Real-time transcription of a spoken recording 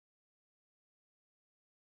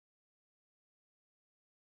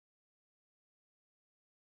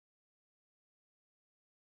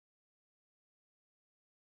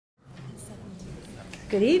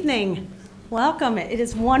Good evening. Welcome. It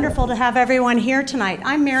is wonderful to have everyone here tonight.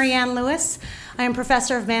 I'm Mary Ann Lewis. I am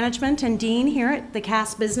Professor of Management and Dean here at the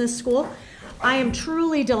Cass Business School. I am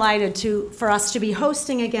truly delighted for us to be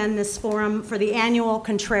hosting again this forum for the annual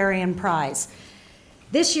Contrarian Prize.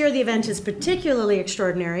 This year the event is particularly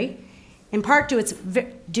extraordinary, in part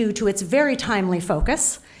due to its very timely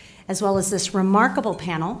focus, as well as this remarkable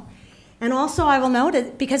panel. And also, I will note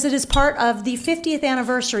it because it is part of the 50th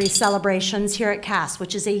anniversary celebrations here at Cass,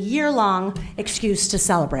 which is a year-long excuse to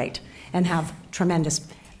celebrate and have tremendous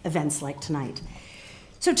events like tonight.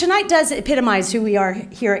 So tonight does epitomize who we are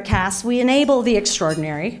here at Cass. We enable the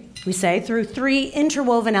extraordinary, we say, through three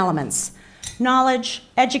interwoven elements: knowledge,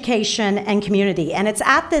 education, and community. And it's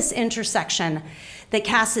at this intersection that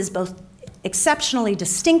Cass is both exceptionally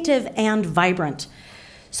distinctive and vibrant.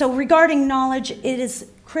 So regarding knowledge, it is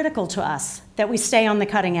critical to us that we stay on the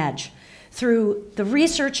cutting edge through the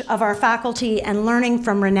research of our faculty and learning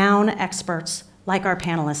from renowned experts like our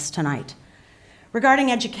panelists tonight. Regarding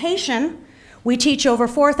education, we teach over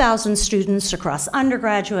 4,000 students across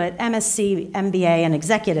undergraduate, MSc, MBA, and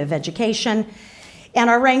executive education, and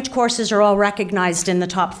our ranked courses are all recognized in the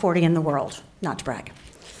top 40 in the world, not to brag.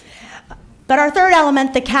 But our third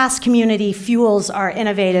element, the Cass community, fuels our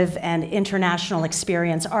innovative and international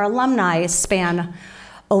experience. Our alumni span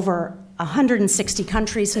over 160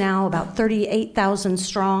 countries now, about 38,000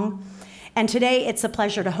 strong. And today it's a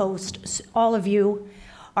pleasure to host all of you,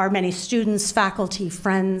 our many students, faculty,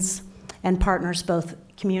 friends, and partners, both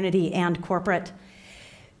community and corporate.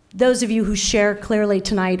 Those of you who share clearly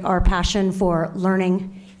tonight our passion for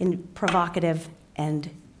learning in provocative and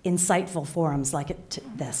insightful forums like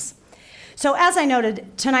this. So as I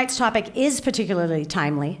noted, tonight's topic is particularly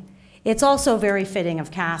timely. It's also very fitting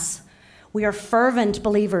of Cass. We are fervent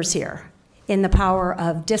believers here in the power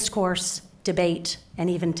of discourse, debate, and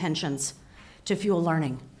even tensions to fuel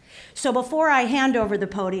learning. So before I hand over the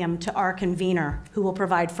podium to our convener, who will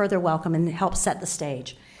provide further welcome and help set the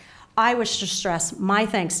stage, I wish to stress my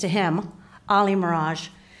thanks to him, Ali Miraj.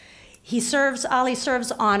 Ali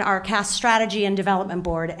serves on our Cass Strategy and Development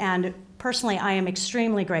Board, and personally, I am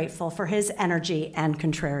extremely grateful for his energy and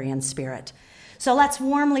contrarian spirit. So let's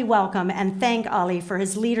warmly welcome and thank Ali for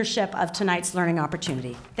his leadership of tonight's learning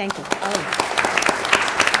opportunity. Thank you, Ali.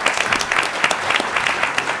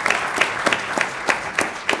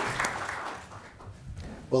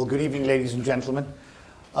 Well, good evening, ladies and gentlemen.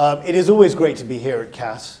 It is always great to be here at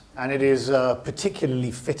Cass, and it is particularly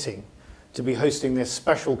fitting to be hosting this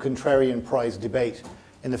special Contrarian Prize debate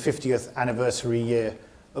in the 50th anniversary year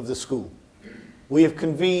of the school. We have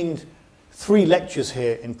convened 3 lectures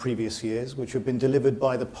here in previous years, which have been delivered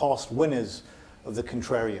by the past winners of the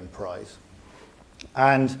Contrarian Prize.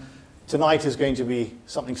 And tonight is going to be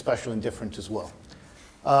something special and different as well.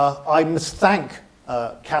 I must thank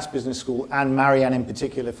Cass Business School and Marianne in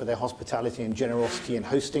particular for their hospitality and generosity in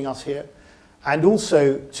hosting us here, and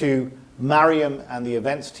also to Mariam and the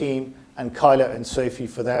events team, and Kyla and Sophie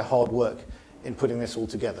for their hard work in putting this all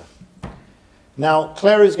together. Now,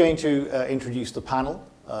 Claire is going to introduce the panel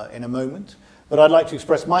in a moment, but I'd like to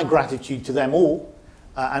express my gratitude to them all,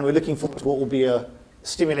 and we're looking forward to what will be a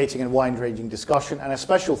stimulating and wide-ranging discussion, and a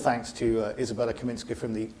special thanks to Izabella Kaminska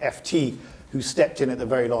from the FT, who stepped in at the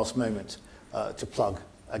very last moment to plug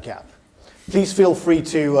a gap. Please feel free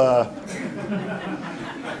to,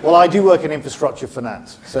 well, I do work in infrastructure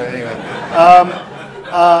finance, so anyway.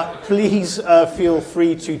 Please feel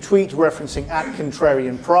free to tweet referencing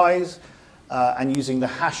 @Contrarian Prize and using the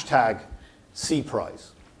hashtag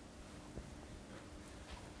 #CPrize.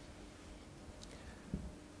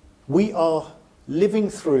 We are living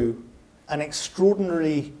through an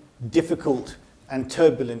extraordinarily difficult and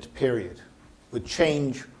turbulent period with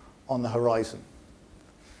change on the horizon.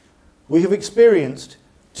 We have experienced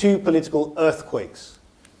 2 political earthquakes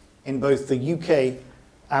in both the UK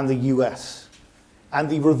and the US, and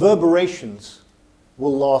the reverberations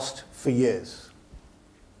will last for years.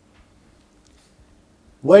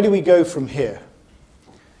 Where do we go from here?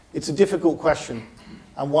 It's a difficult question,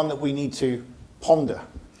 and one that we need to ponder.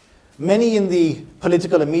 Many in the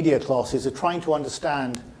political and media classes are trying to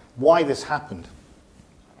understand why this happened.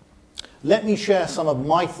 Let me share some of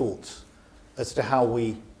my thoughts as to how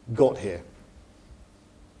we got here.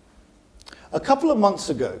 A couple of months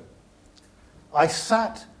ago, I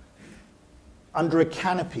sat under a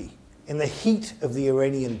canopy in the heat of the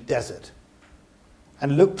Iranian desert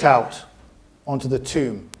and looked out onto the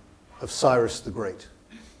tomb of Cyrus the Great.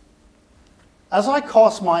 As I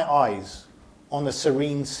cast my eyes on the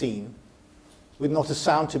serene scene, with not a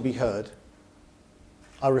sound to be heard,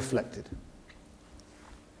 I reflected.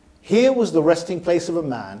 Here was the resting place of a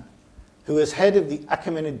man who as head of the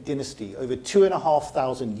Achaemenid dynasty over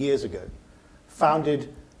 2,500 years ago,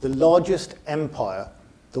 founded the largest empire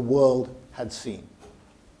the world had seen.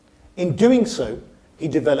 In doing so, he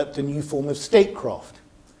developed a new form of statecraft,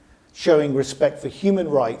 showing respect for human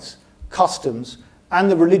rights, customs, and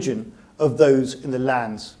the religion of those in the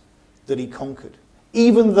lands that he conquered,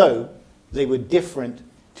 even though they were different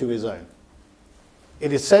to his own.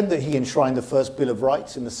 It is said that he enshrined the first Bill of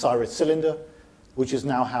Rights in the Cyrus cylinder, which is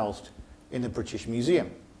now housed in the British Museum.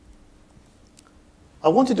 I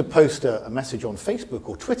wanted to post a message on Facebook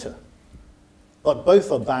or Twitter, but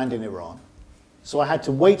both are banned in Iran, so I had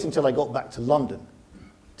to wait until I got back to London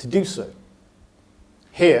to do so.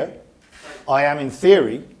 Here, I am in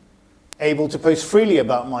theory able to post freely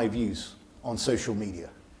about my views on social media,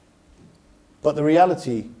 but the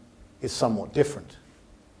reality is somewhat different.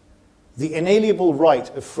 The inalienable right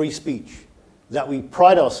of free speech that we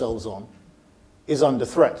pride ourselves on is under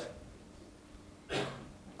threat.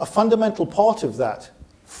 A fundamental part of that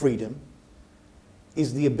freedom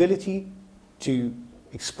is the ability to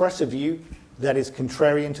express a view that is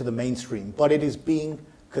contrarian to the mainstream, but it is being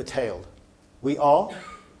curtailed. We are,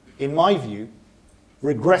 in my view,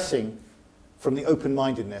 regressing from the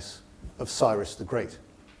open-mindedness of Cyrus the Great.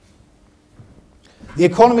 The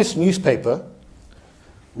Economist newspaper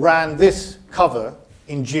ran this cover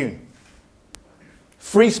in June: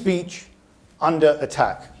 "Free speech under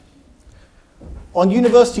attack." On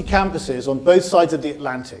university campuses on both sides of the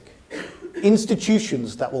Atlantic,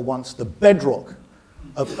 institutions that were once the bedrock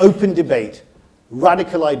of open debate,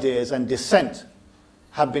 radical ideas, and dissent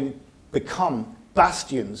have become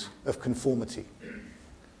bastions of conformity.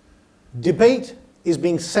 Debate is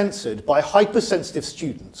being censored by hypersensitive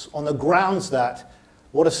students on the grounds that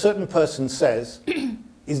what a certain person says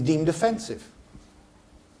is deemed offensive.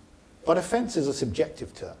 But offense is a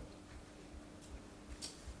subjective term.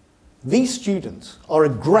 These students are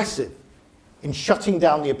aggressive in shutting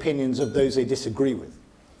down the opinions of those they disagree with,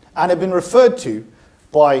 and have been referred to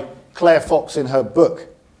by Claire Fox in her book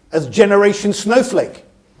as Generation Snowflake.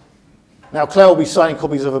 Now, Claire will be signing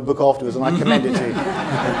copies of her book afterwards, and I commend it to you.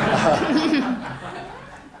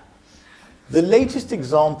 The latest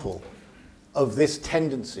example of this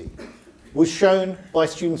tendency was shown by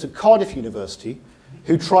students at Cardiff University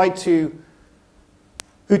who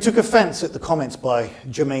took offense at the comments by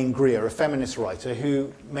Germaine Greer, a feminist writer,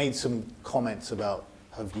 who made some comments about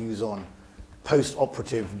her views on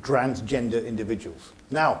post-operative transgender individuals.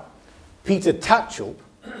 Now, Peter Tatchell,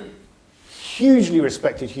 hugely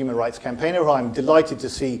respected human rights campaigner, who I'm delighted to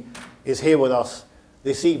see is here with us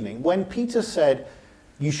this evening, when Peter said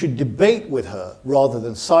you should debate with her rather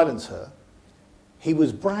than silence her, he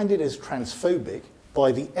was branded as transphobic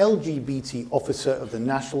by the LGBT officer of the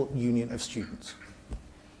National Union of Students.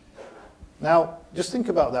 Now, just think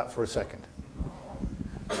about that for a second.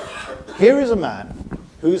 Here is a man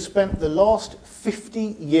who has spent the last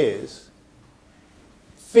 50 years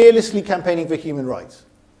fearlessly campaigning for human rights,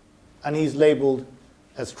 and he's labeled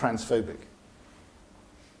as transphobic.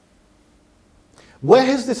 Where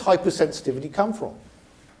has this hypersensitivity come from?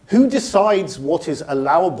 Who decides what is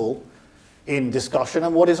allowable in discussion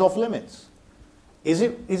and what is off limits? Is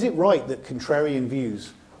it right that contrarian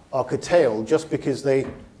views are curtailed just because they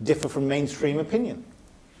differ from mainstream opinion?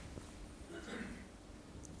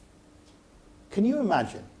 Can you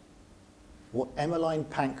imagine what Emmeline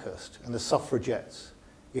Pankhurst and the suffragettes,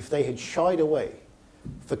 if they had shied away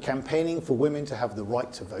for campaigning for women to have the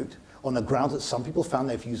right to vote on the grounds that some people found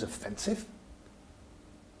their views offensive?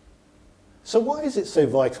 So why is it so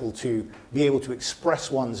vital to be able to express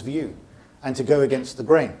one's view and to go against the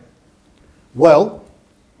grain? Well,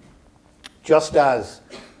 just as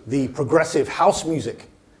the progressive house music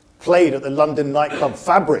played at the London nightclub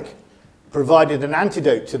Fabric provided an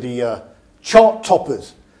antidote to the chart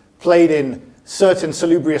toppers played in certain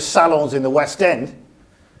salubrious salons in the West End,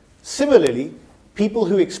 similarly, people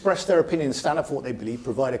who express their opinions, stand up for what they believe,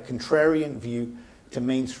 provide a contrarian view to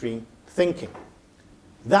mainstream thinking.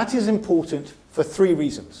 That is important for three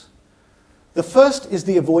reasons. The first is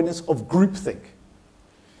the avoidance of groupthink.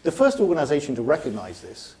 The first organization to recognize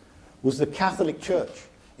this was the Catholic Church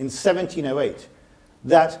in 1708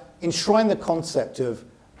 that enshrined the concept of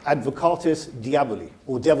advocatus diaboli,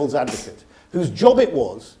 or devil's advocate, whose job it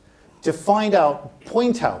was to point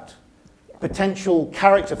out potential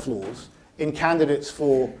character flaws in candidates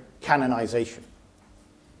for canonization.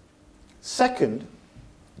 Second,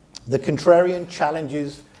 the contrarian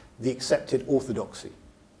challenges the accepted orthodoxy.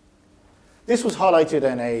 This was highlighted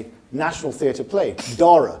in a National Theatre play,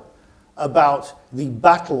 Dara, about the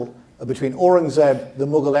battle between Aurangzeb, the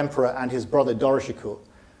Mughal emperor, and his brother Doroshikur,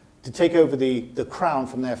 to take over the crown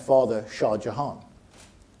from their father, Shah Jahan.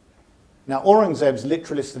 Now, Aurangzeb's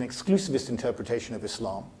literalist and exclusivist interpretation of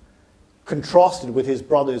Islam contrasted with his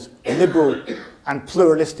brother's liberal and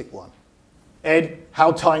pluralistic one. Ed,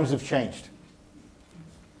 how times have changed.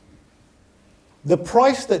 The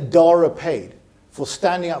price that Dara paid for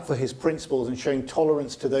standing up for his principles and showing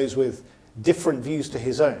tolerance to those with different views to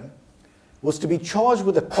his own was to be charged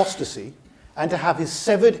with apostasy and to have his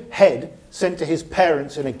severed head sent to his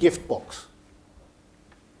parents in a gift box.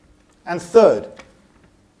 And third,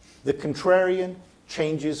 the contrarian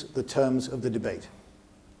changes the terms of the debate.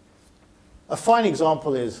 A fine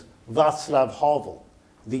example is Václav Havel,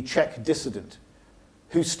 the Czech dissident,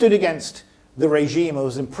 who stood against the regime and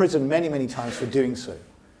was imprisoned many, many times for doing so,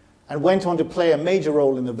 and went on to play a major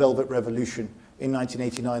role in the Velvet Revolution in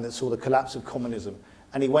 1989 that saw the collapse of communism,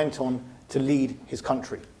 and he went on to lead his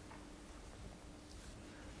country.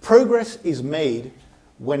 Progress is made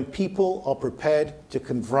when people are prepared to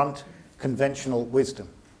confront conventional wisdom.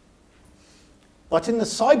 But in the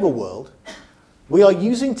cyber world, we are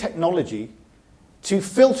using technology to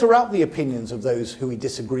filter out the opinions of those who we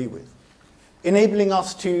disagree with, enabling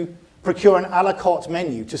us to procure an a la carte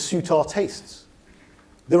menu to suit our tastes.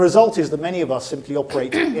 The result is that many of us simply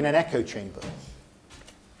operate in an echo chamber.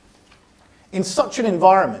 In such an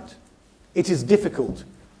environment, it is difficult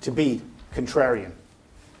to be contrarian.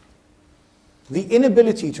 The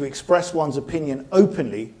inability to express one's opinion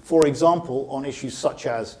openly, for example, on issues such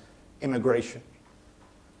as immigration,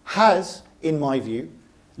 has, in my view,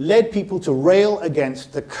 led people to rail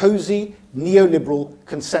against the cozy neoliberal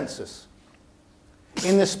consensus.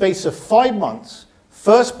 In the space of 5 months,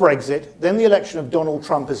 first Brexit, then the election of Donald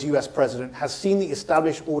Trump as US president, has seen the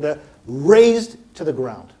established order razed to the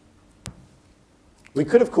ground. We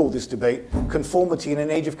could have called this debate conformity in an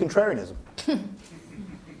age of contrarianism.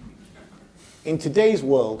 In today's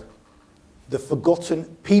world, the forgotten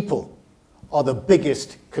people are the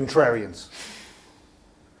biggest contrarians.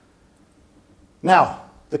 Now,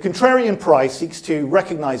 the Contrarian Prize seeks to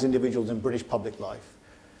recognize individuals in British public life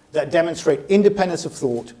that demonstrate independence of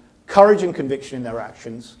thought, courage and conviction in their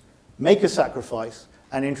actions, make a sacrifice,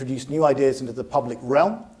 and introduce new ideas into the public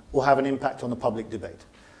realm or have an impact on the public debate.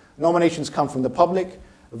 Nominations come from the public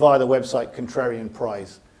via the website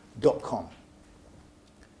contrarianprize.com.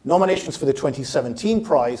 Nominations for the 2017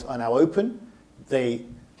 prize are now open. They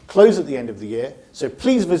close at the end of the year, so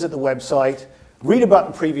please visit the website, read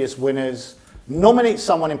about the previous winners, nominate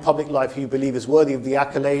someone in public life who you believe is worthy of the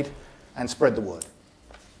accolade, and spread the word.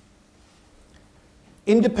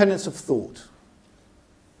 Independence of thought,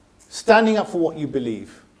 standing up for what you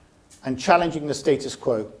believe, and challenging the status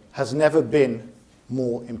quo has never been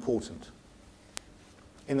more important.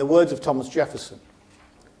 In the words of Thomas Jefferson,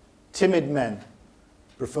 timid men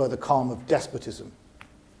prefer the calm of despotism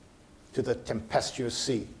to the tempestuous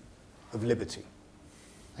sea of liberty.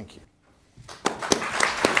 Thank you.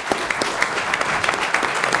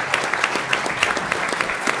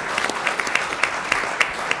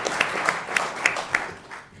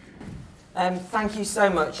 Thank you so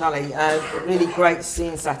much, Ali. Really great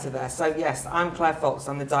scene setter there. So yes, I'm Claire Fox.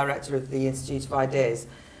 I'm the director of the Institute of Ideas.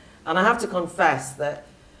 And I have to confess that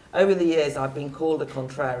over the years I've been called a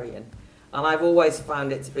contrarian. And I've always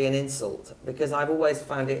found it to be an insult, because I've always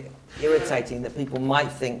found it irritating that people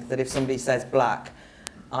might think that if somebody says black,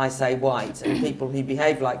 I say white, and people who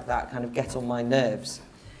behave like that kind of get on my nerves.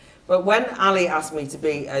 But when Ali asked me to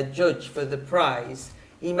be a judge for the prize,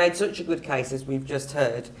 he made such a good case, as we've just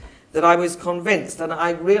heard, that I was convinced, and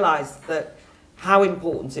I realised that how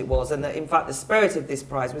important it was, and that in fact the spirit of this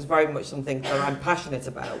prize was very much something that I'm passionate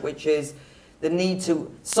about, which is the need to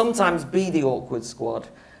sometimes be the awkward squad,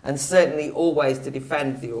 and certainly always to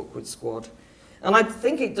defend the awkward squad. And I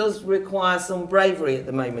think it does require some bravery at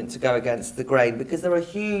the moment to go against the grain, because there are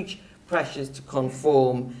huge pressures to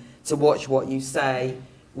conform, to watch what you say.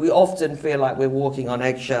 We often feel like we're walking on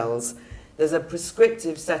eggshells. There's a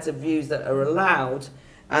prescriptive set of views that are allowed,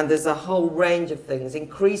 and there's a whole range of things,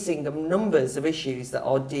 increasing the numbers of issues that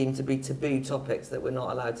are deemed to be taboo topics that we're not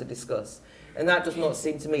allowed to discuss. And that does not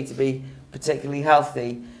seem to me to be particularly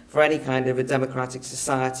healthy for any kind of a democratic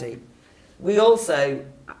society. We also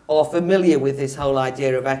are familiar with this whole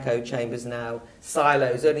idea of echo chambers now,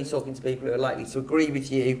 silos, only talking to people who are likely to agree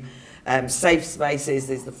with you. Safe spaces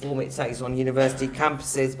is the form it takes on university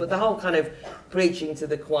campuses, but the whole kind of preaching to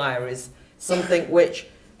the choir is something which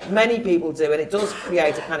many people do, and it does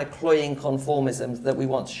create a kind of cloying conformism that we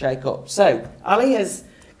want to shake up. So, Ali has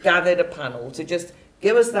gathered a panel to just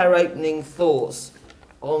give us their opening thoughts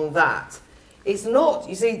on that. It's not,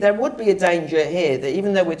 you see, there would be a danger here that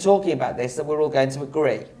even though we're talking about this, that we're all going to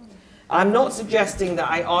agree. I'm not suggesting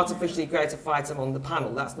that I artificially create a fight among the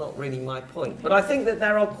panel. That's not really my point. But I think that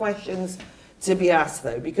there are questions to be asked,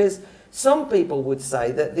 though, because some people would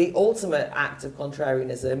say that the ultimate act of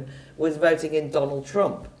contrarianism was voting in Donald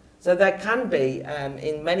Trump. So there can be,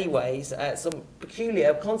 in many ways, some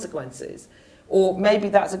peculiar consequences. Or maybe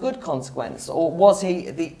that's a good consequence. Or was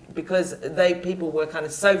he, because people were kind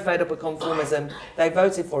of so fed up with conformism, they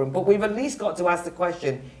voted for him. But we've at least got to ask the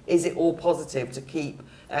question, is it all positive to keep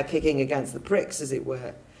kicking against the pricks, as it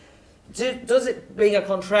were? Does it, being a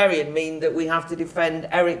contrarian, mean that we have to defend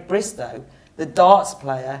Eric Bristow, the darts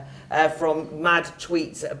player, from mad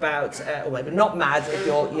tweets about, or maybe not mad if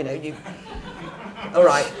you're, you... All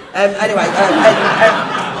right. Anyway,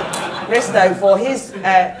 Bristow for his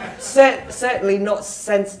certainly not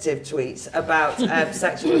sensitive tweets about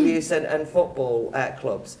sexual abuse and football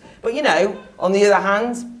clubs. But, on the other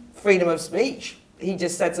hand, freedom of speech. He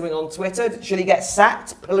just said something on Twitter. Should he get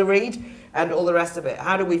sacked, pilloried, and all the rest of it?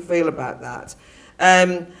 How do we feel about that?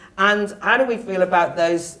 And how do we feel about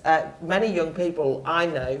those many young people I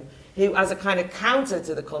know who, as a kind of counter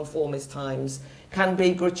to the conformist times, can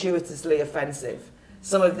be gratuitously offensive?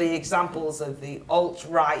 Some of the examples of the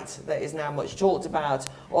alt-right that is now much talked about,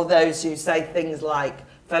 or those who say things like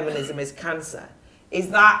feminism is cancer. Is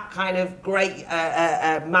that kind of great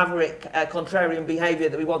maverick contrarian behaviour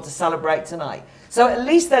that we want to celebrate tonight? So at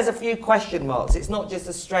least there's a few question marks. It's not just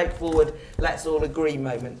a straightforward let's all agree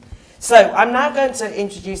moment. So I'm now going to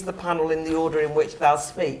introduce the panel in the order in which they'll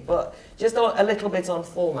speak, but just a little bit on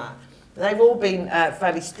format. They've all been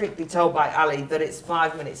fairly strictly told by Ali that it's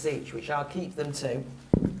 5 minutes each, which I'll keep them to,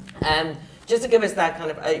 just to give us their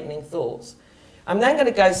kind of opening thoughts. I'm then going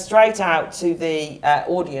to go straight out to the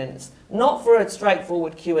audience, not for a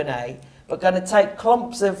straightforward Q&A, but going to take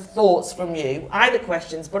clumps of thoughts from you, either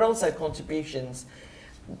questions but also contributions,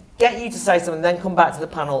 get you to say something, then come back to the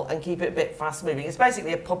panel and keep it a bit fast-moving. It's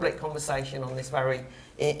basically a public conversation on this very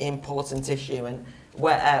important issue and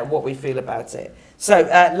what we feel about it. So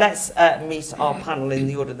let's meet our panel in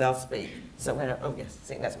the order they'll speak. So, oh yes, I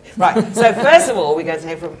think that's me. Right, so first of all, we're going to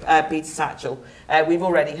hear from Peter Tatchell. We've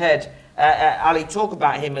already heard Ali talk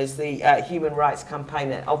about him as the human rights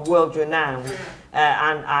campaigner of world renown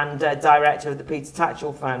and director of the Peter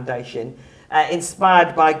Tatchell Foundation,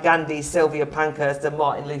 inspired by Gandhi, Sylvia Pankhurst and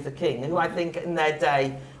Martin Luther King, who I think in their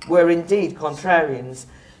day were indeed contrarians.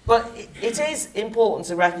 But it is important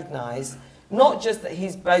to recognise not just that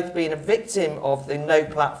he's both been a victim of the no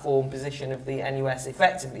platform position of the NUS,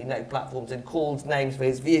 effectively no platforms, and called names for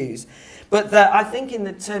his views, but that I think in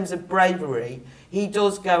the terms of bravery, he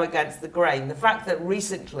does go against the grain. The fact that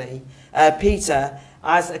recently Peter,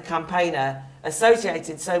 as a campaigner,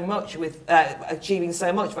 associated so much with achieving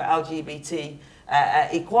so much for LGBT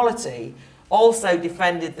equality, also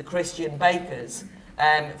defended the Christian bakers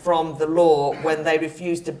from the law when they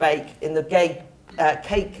refused to bake in the gay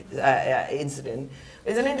cake incident,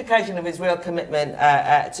 is an indication of his real commitment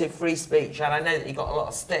to free speech, and I know that he got a lot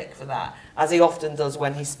of stick for that, as he often does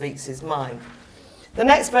when he speaks his mind. The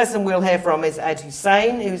next person we'll hear from is Ed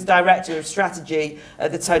Husain, who's Director of Strategy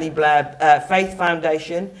at the Tony Blair Faith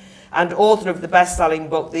Foundation and author of the best-selling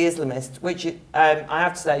book, The Islamist, which I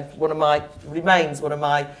have to say remains one of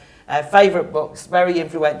my favourite books, very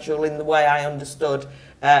influential in the way I understood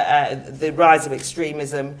the rise of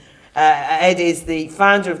extremism. Ed is the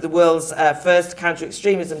founder of the world's first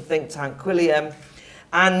counter-extremism think tank, Quilliam,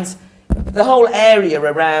 and the whole area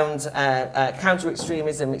around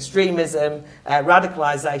counter-extremism, extremism,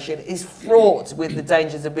 radicalisation is fraught with the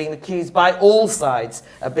dangers of being accused by all sides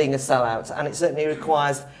of being a sellout, and it certainly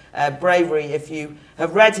requires bravery, if you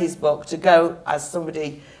have read his book, to go as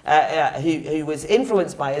somebody who was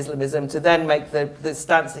influenced by Islamism to then make the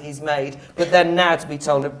stance that he's made, but then now to be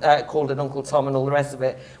told, called an Uncle Tom and all the rest of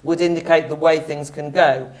it, would indicate the way things can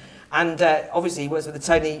go. And obviously he works with the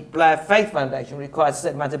Tony Blair Faith Foundation, which requires a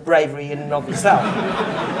certain amount of bravery in and of itself.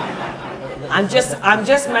 I'm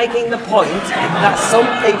just making the point that some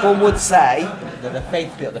people would say... The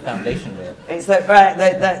faith bit, the foundation bit. It's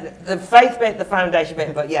the faith bit, the foundation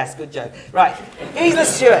bit, but yes, good joke. Right, Gisela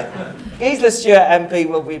Stuart. Gisela Stuart MP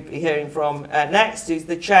will be hearing from next, who's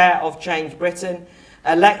the chair of Change Britain,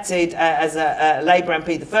 elected as a Labour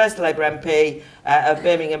MP, the first Labour MP of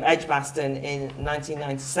Birmingham Edgbaston in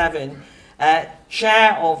 1997,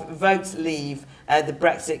 chair of Vote Leave, the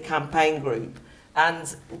Brexit campaign group.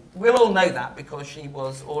 And we'll all know that because she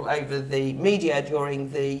was all over the media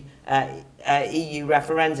during the EU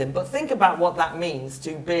referendum. But think about what that means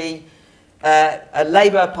to be a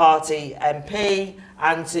Labour Party MP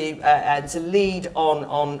and to lead on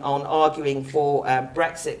arguing for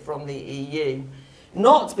Brexit from the EU.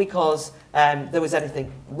 Not because there was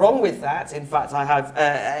anything wrong with that. In fact, I have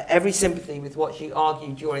every sympathy with what she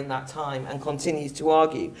argued during that time and continues to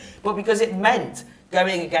argue, but because it meant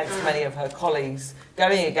going against many of her colleagues,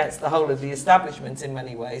 going against the whole of the establishment in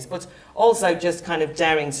many ways, but also just kind of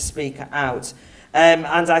daring to speak out. And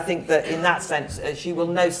I think that in that sense, she will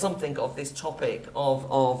know something of this topic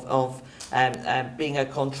of being a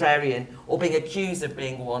contrarian, or being accused of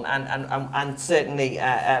being one, and certainly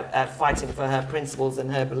fighting for her principles and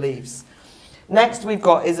her beliefs. Next, we've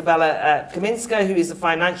got Izabella Kaminska, who is a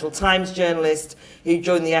Financial Times journalist who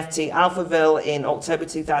joined the FT Alphaville in October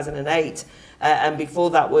 2008, and before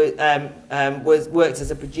that worked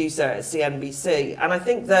as a producer at CNBC. And I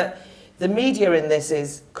think that the media in this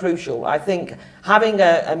is crucial. I think having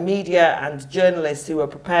a media and journalists who are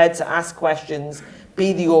prepared to ask questions,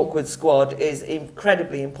 be the awkward squad, is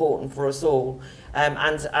incredibly important for us all.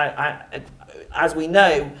 As we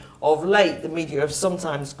know, of late, the media have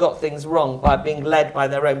sometimes got things wrong by being led by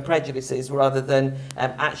their own prejudices rather than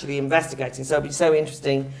actually investigating. So it'll be so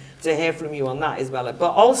interesting to hear from you on that, Isabella.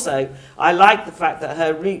 But also, I like the fact that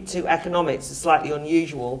her route to economics is slightly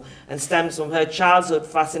unusual and stems from her childhood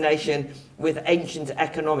fascination with ancient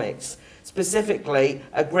economics, specifically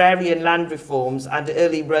agrarian land reforms and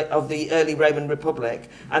of the early Roman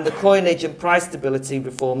Republic, and the coinage and price stability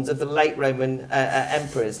reforms of the late Roman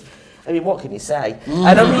emperors. I mean, what can you say?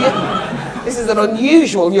 This is an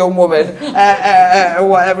unusual young woman, or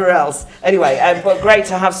whatever else. Anyway, but great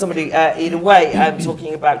to have somebody, either way,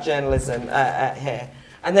 talking about journalism here.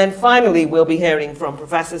 And then finally, we'll be hearing from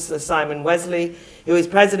Professor Sir Simon Wessely, who is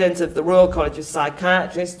president of the Royal College of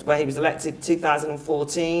Psychiatrists, where he was elected in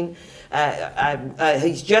 2014.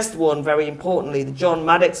 He's just won, very importantly, the John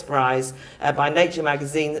Maddox Prize by Nature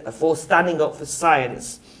magazine for standing up for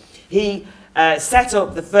science. He set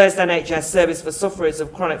up the first NHS service for sufferers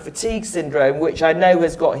of chronic fatigue syndrome, which I know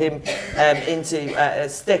has got him into a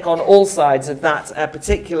stick on all sides of that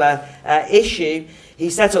particular issue. He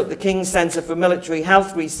set up the King's Centre for Military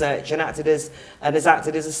Health Research and has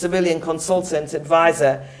acted as a civilian consultant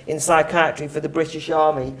advisor in psychiatry for the British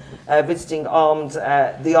Army, visiting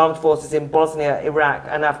the armed forces in Bosnia, Iraq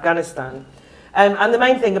and Afghanistan. And the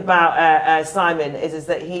main thing about Simon is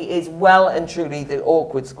that he is well and truly the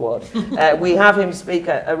awkward squad. We have him speak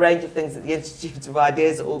at a range of things that the Institute of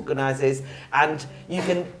Ideas organises, and you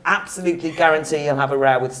can absolutely guarantee he'll have a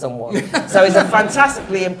row with someone. So he's a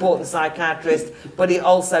fantastically important psychiatrist, but he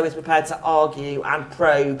also is prepared to argue and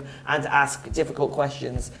probe and ask difficult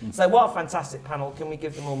questions. So what a fantastic panel. Can we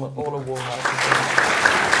give them all a warm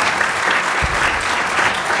welcome?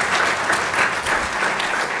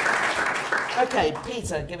 Okay,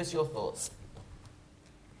 Peter, give us your thoughts.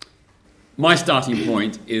 My starting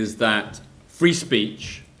point is that free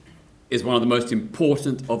speech is one of the most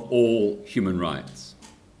important of all human rights,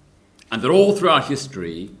 and that all throughout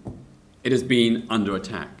history it has been under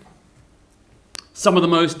attack. Some of the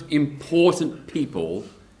most important people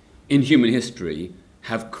in human history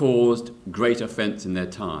have caused great offence in their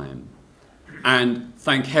time, and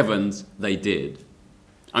thank heavens they did.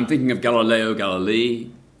 I'm thinking of Galileo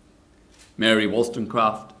Galilei, Mary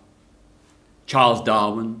Wollstonecraft, Charles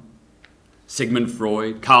Darwin, Sigmund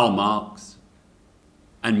Freud, Karl Marx,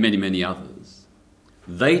 and many, many others.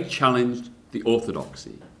 They challenged the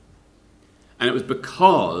orthodoxy. And it was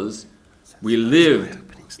because we lived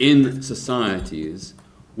in societies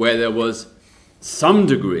where there was some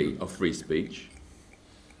degree of free speech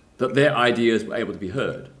that their ideas were able to be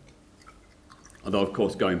heard. Although, of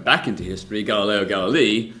course, going back into history, Galileo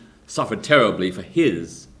Galilei suffered terribly for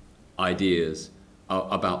his ideas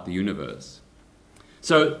about the universe.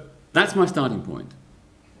 So that's my starting point.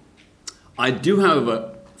 I do,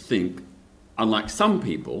 however, think, unlike some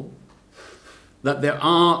people, that there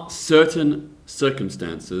are certain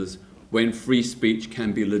circumstances when free speech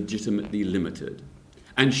can be legitimately limited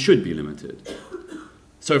and should be limited.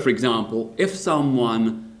 So, for example, if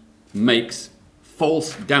someone makes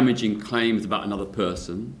false, damaging claims about another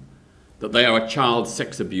person, that they are a child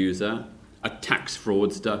sex abuser, a tax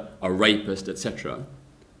fraudster, a rapist, etc.,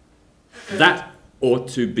 that ought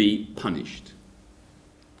to be punished.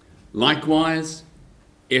 Likewise,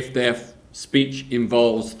 if their speech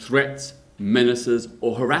involves threats, menaces,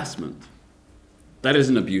 or harassment, that is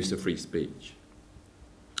an abuse of free speech.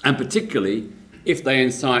 And particularly if they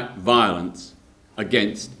incite violence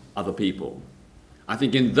against other people. I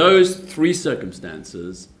think in those three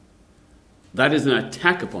circumstances, that is an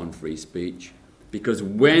attack upon free speech, because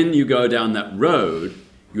when you go down that road,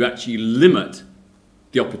 you actually limit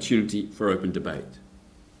the opportunity for open debate.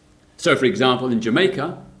 So, for example, in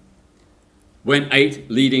Jamaica, when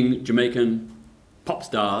 8 leading Jamaican pop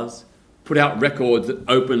stars put out records that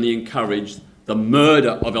openly encouraged the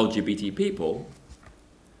murder of LGBT people,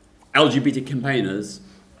 LGBT campaigners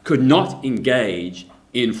could not engage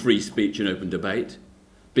in free speech and open debate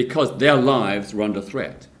because their lives were under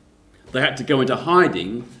threat. They had to go into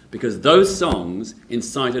hiding because those songs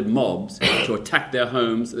incited mobs to attack their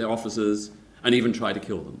homes, their offices, and even try to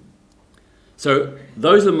kill them. So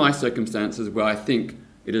those are my circumstances where I think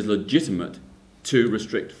it is legitimate to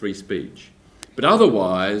restrict free speech. But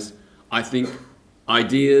otherwise, I think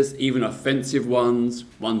ideas, even offensive ones,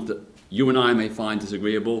 ones that you and I may find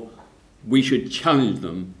disagreeable, we should challenge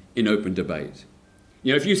them in open debate.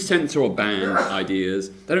 You know, if you censor or ban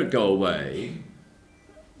ideas, they don't go away.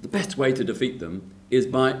 The best way to defeat them is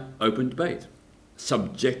by open debate,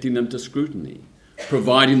 subjecting them to scrutiny,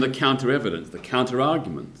 providing the counter-evidence, the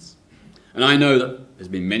counter-arguments. And I know that there's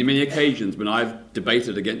been many, many occasions when I've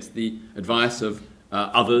debated against the advice of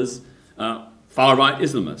others, far-right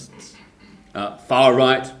Islamists,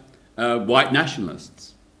 far-right white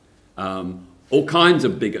nationalists, all kinds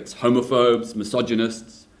of bigots, homophobes,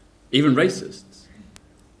 misogynists, even racists.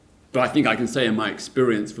 But I think I can say in my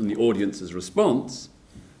experience from the audience's response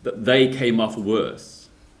that they came off worse.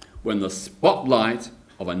 When the spotlight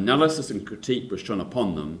of analysis and critique was shone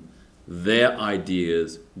upon them, their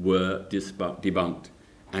ideas were debunked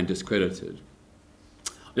and discredited.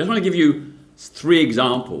 I just want to give you 3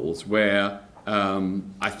 examples where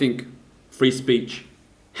I think free speech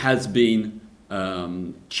has been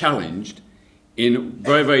challenged in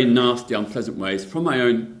very, very nasty, unpleasant ways from my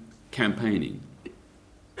own campaigning.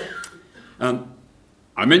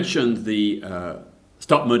 I mentioned the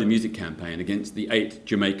Stop Murder Music campaign against the 8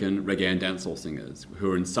 Jamaican reggae and dancehall singers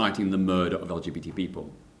who are inciting the murder of LGBT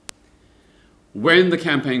people. When the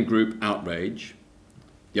campaign group Outrage,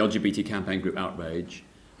 the LGBT campaign group Outrage,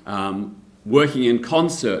 working in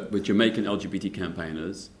concert with Jamaican LGBT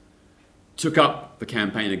campaigners, took up the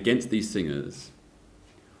campaign against these singers,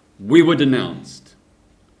 we were denounced,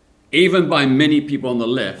 even by many people on the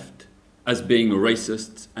left, as being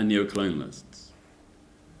racists and neocolonialists.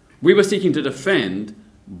 We were seeking to defend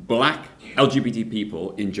black LGBT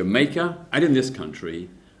people in Jamaica and in this country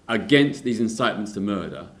against these incitements to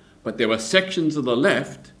murder, but there were sections of the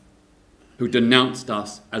left who denounced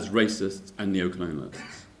us as racists and neocolonialists.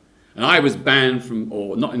 And I was banned from,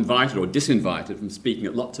 or not invited or disinvited from speaking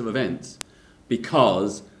at lots of events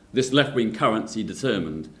because this left-wing currency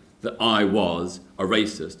determined that I was a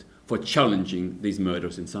racist for challenging these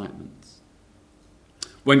murderous incitements.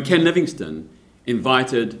 When Ken Livingstone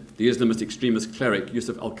invited the Islamist extremist cleric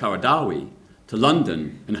Yusuf al-Qaradawi to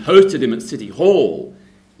London and hosted him at City Hall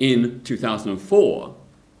in 2004,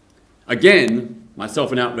 again,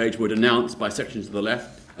 myself and Outrage were denounced by sections of the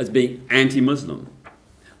left as being anti-Muslim,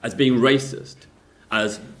 as being racist,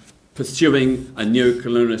 as pursuing a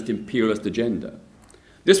neo-colonialist imperialist agenda.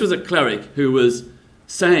 This was a cleric who was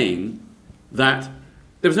saying that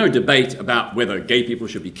there was no debate about whether gay people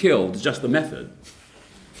should be killed, just the method.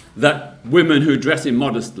 That women who dress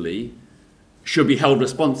immodestly should be held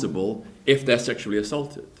responsible if they're sexually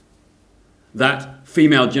assaulted. That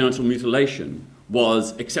female genital mutilation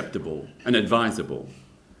was acceptable and advisable,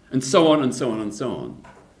 and so on and so on and so on.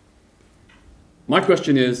 My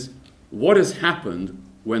question is, what has happened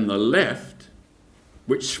when the left,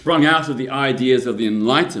 which sprung out of the ideas of the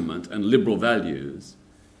Enlightenment and liberal values,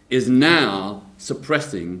 is now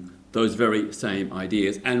suppressing those very same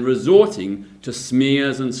ideas and resorting to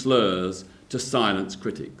smears and slurs to silence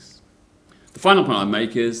critics? The final point I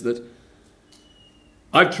make is that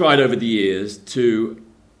I've tried over the years to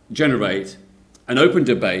generate an open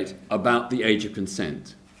debate about the age of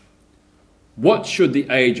consent. What should the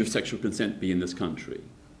age of sexual consent be in this country?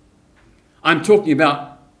 I'm talking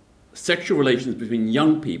about sexual relations between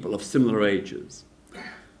young people of similar ages.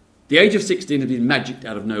 The age of 16 has been magicked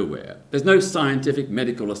out of nowhere. There's no scientific,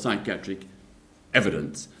 medical, or psychiatric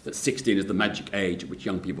evidence that 16 is the magic age at which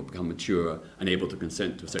young people become mature and able to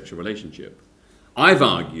consent to a sexual relationship. I've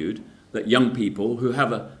argued that young people who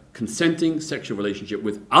have a consenting sexual relationship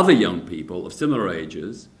with other young people of similar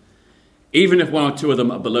ages, even if 1 or 2 of them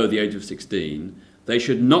are below the age of 16, they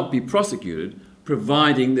should not be prosecuted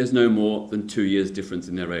providing there's no more than 2 years difference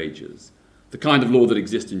in their ages, the kind of law that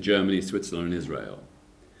exists in Germany, Switzerland, and Israel.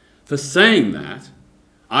 For saying that,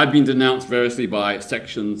 I've been denounced variously by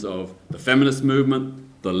sections of the feminist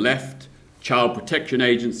movement, the left, child protection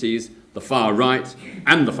agencies, the far right,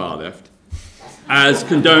 and the far left, as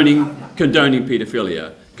condoning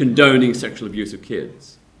paedophilia, condoning sexual abuse of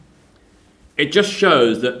kids. It just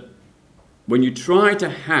shows that when you try to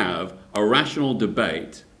have a rational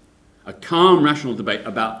debate, a calm, rational debate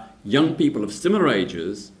about young people of similar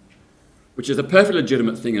ages, which is a perfectly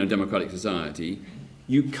legitimate thing in a democratic society,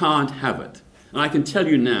 you can't have it. And I can tell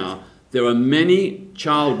you now, there are many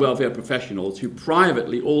child welfare professionals who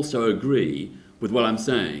privately also agree with what I'm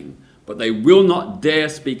saying, but they will not dare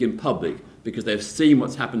speak in public because they've seen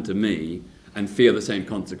what's happened to me and fear the same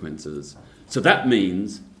consequences. So that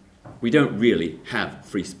means we don't really have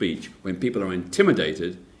free speech when people are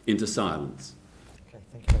intimidated into silence. Okay,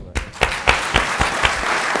 thank you very much.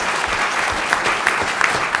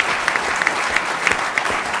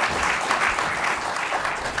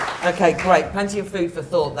 Okay, great. Plenty of food for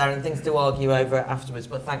thought there and things to argue over afterwards,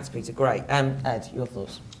 but thanks, Peter. Great. Ed, your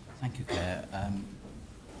thoughts? Thank you, Claire.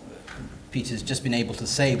 Peter's just been able to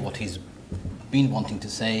say what he's been wanting to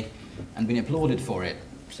say and been applauded for it.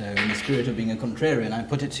 So in the spirit of being a contrarian, I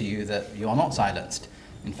put it to you that you are not silenced.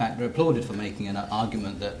 In fact, you're applauded for making an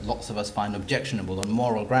argument that lots of us find objectionable on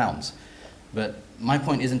moral grounds. But my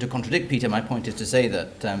point isn't to contradict Peter, my point is to say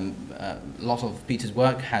that a lot of Peter's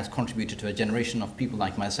work has contributed to a generation of people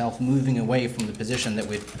like myself moving away from the position that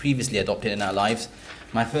we'd previously adopted in our lives.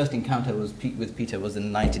 My first encounter with Peter was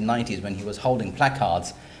in the 1990s when he was holding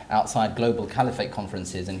placards outside global caliphate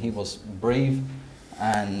conferences, and he was brave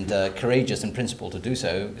and courageous in principle to do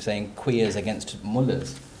so, saying queers against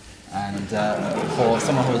mullahs. And for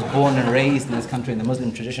someone who was born and raised in this country in the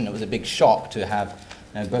Muslim tradition, it was a big shock to have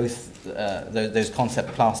both those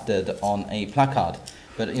concepts plastered on a placard.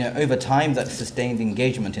 But over time, that sustained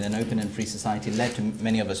engagement in an open and free society led to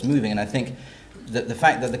many of us moving. And I think that the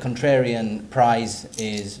fact that the Contrarian Prize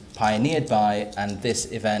is pioneered by, and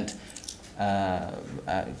this event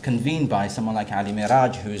convened by someone like Ali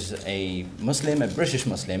Miraj, who's a Muslim, a British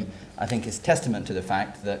Muslim, I think is testament to the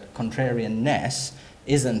fact that contrarianness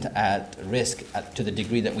isn't at risk to the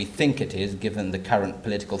degree that we think it is, given the current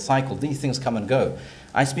political cycle. These things come and go.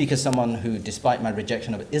 I speak as someone who, despite my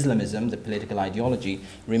rejection of Islamism, the political ideology,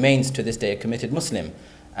 remains to this day a committed Muslim.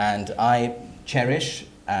 And I cherish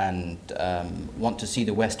and want to see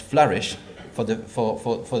the West flourish for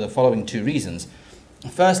the following two reasons.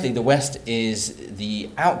 Firstly, the West is the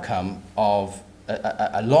outcome of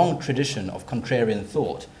a long tradition of contrarian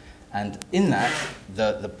thought. And in that,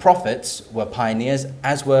 the prophets were pioneers,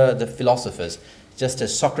 as were the philosophers. Just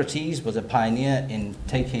as Socrates was a pioneer in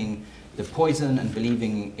taking the poison and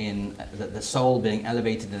believing in the soul being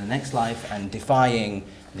elevated in the next life and defying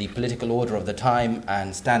the political order of the time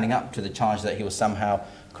and standing up to the charge that he was somehow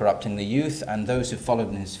corrupting the youth, and those who followed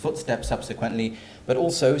in his footsteps subsequently, but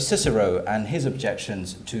also Cicero and his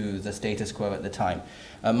objections to the status quo at the time.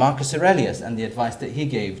 Marcus Aurelius and the advice that he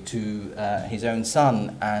gave to his own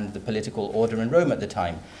son and the political order in Rome at the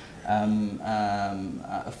time.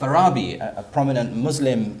 Farabi, a prominent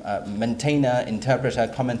Muslim maintainer, interpreter,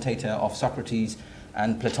 commentator of Socrates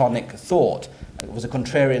and Platonic thought, was a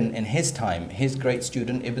contrarian in his time. His great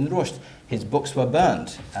student Ibn Rushd, his books were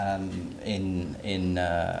burnt in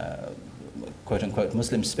quote-unquote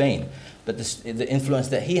Muslim Spain. But the influence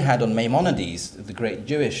that he had on Maimonides, the great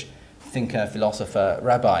Jewish thinker, philosopher,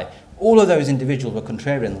 rabbi, all of those individuals were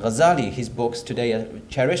contrarian. Ghazali, his books today are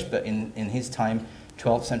cherished, but in his time,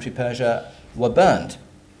 12th century Persia, were burned.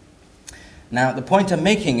 Now, the point I'm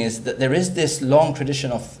making is that there is this long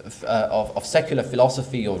tradition of secular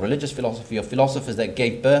philosophy or religious philosophy or philosophers that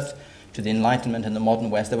gave birth to the Enlightenment in the modern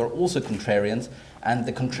West. There were also contrarians, and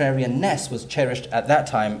the contrarianness was cherished at that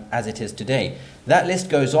time as it is today. That list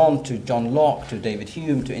goes on to John Locke, to David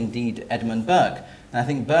Hume, to indeed Edmund Burke. And I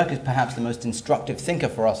think Burke is perhaps the most instructive thinker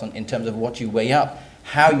for us in terms of what you weigh up,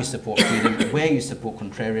 how you support freedom, where you support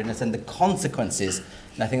contrarianness, and the consequences.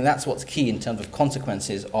 And I think that's what's key in terms of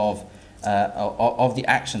consequences of the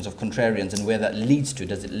actions of contrarians and where that leads to.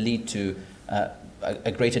 Does it lead to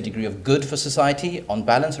a greater degree of good for society on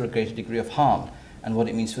balance, or a greater degree of harm, and what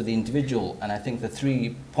it means for the individual? And I think the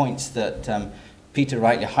 3 points that Peter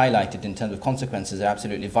rightly highlighted in terms of consequences are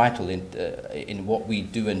absolutely vital in what we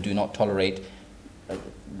do and do not tolerate,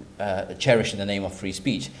 cherish in the name of free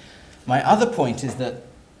speech. My other point is that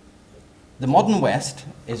the modern West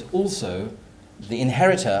is also the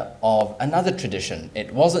inheritor of another tradition.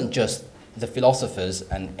 It wasn't just the philosophers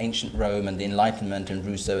and ancient Rome and the Enlightenment and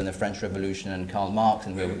Rousseau and the French Revolution and Karl Marx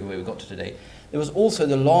and where we got to today. There was also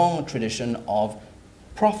the long tradition of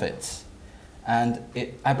prophets. And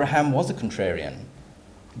Abraham was a contrarian.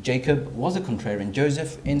 Jacob was a contrarian.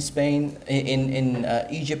 Joseph in Spain, in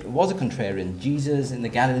Egypt was a contrarian. Jesus in the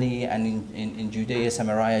Galilee and in Judea,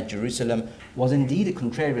 Samaria, Jerusalem was indeed a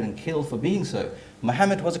contrarian and killed for being so.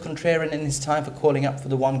 Muhammad was a contrarian in his time for calling up for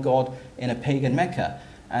the one God in a pagan Mecca.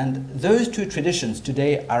 And those two traditions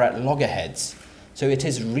today are at loggerheads. So it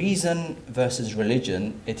is reason versus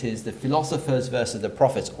religion, it is the philosophers versus the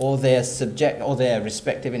prophets, or their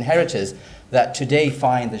respective inheritors, that today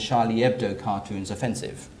find the Charlie Hebdo cartoons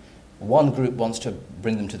offensive. One group wants to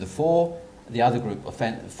bring them to the fore, the other group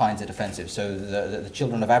finds it offensive. So the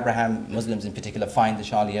children of Abraham, Muslims in particular, find the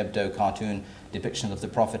Charlie Hebdo cartoon depiction of the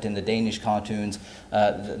Prophet in the Danish cartoons,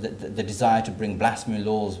 the desire to bring blasphemy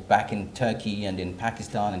laws back in Turkey and in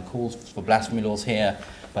Pakistan, and calls for blasphemy laws here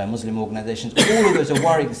by Muslim organizations. All of those are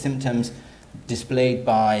worrying symptoms displayed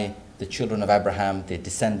by the children of Abraham, the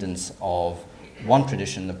descendants of one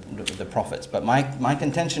tradition, the prophets. But my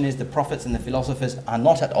contention is the prophets and the philosophers are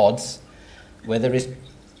not at odds. Where there is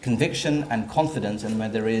conviction and confidence, and where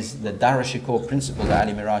there is the Darashikoh principle that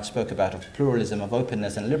Ali Miraj spoke about of pluralism, of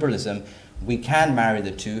openness and liberalism, we can marry the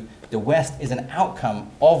two. The West is an outcome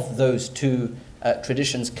of those two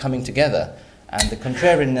traditions coming together. And the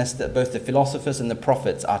contrarianness that both the philosophers and the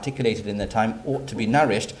prophets articulated in their time ought to be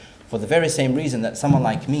nourished for the very same reason that someone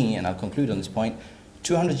like me, and I'll conclude on this point,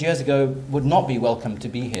 200 years ago would not be welcome to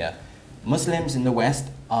be here. Muslims in the West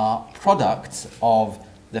are products of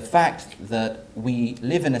the fact that we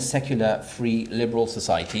live in a secular, free, liberal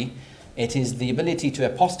society. It is the ability to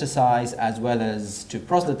apostatize as well as to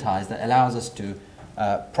proselytize that allows us to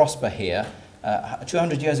prosper here.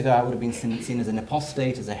 200 years ago, I would have been seen as an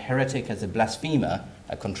apostate, as a heretic, as a blasphemer,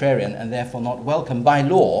 a contrarian, and therefore not welcome by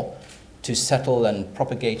law to settle and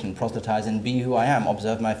propagate and proselytize and be who I am,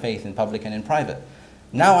 observe my faith in public and in private.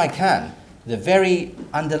 Now I can. The very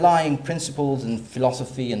underlying principles and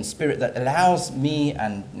philosophy and spirit that allows me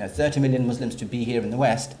and 30 million Muslims to be here in the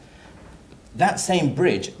West, that same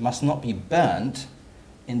bridge must not be burnt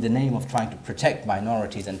in the name of trying to protect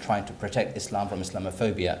minorities and trying to protect Islam from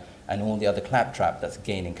Islamophobia and all the other claptrap that's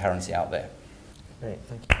gaining currency out there. Great,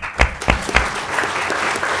 thank you.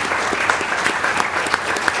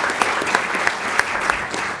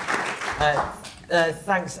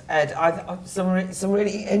 Thanks, Ed. Some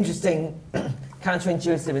really interesting,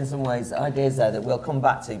 counterintuitive in some ways, ideas there that we'll come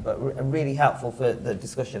back to, but really helpful for the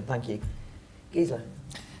discussion. Thank you. Gisela.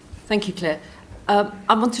 Thank you, Claire.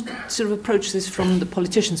 I want to sort of approach this from the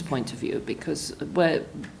politician's point of view, because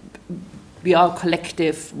we are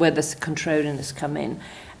collective where the contrarianists come in.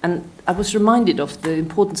 And I was reminded of the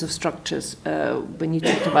importance of structures when you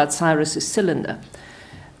talked about Cyrus's cylinder.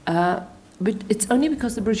 But it's only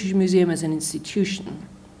because the British Museum as an institution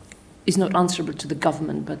is not answerable to the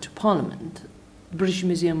government but to Parliament. The British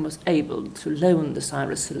Museum was able to loan the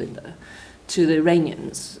Cyrus cylinder to the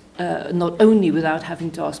Iranians, not only without having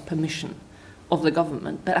to ask permission of the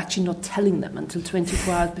government, but actually not telling them until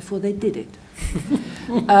 24 hours before they did it.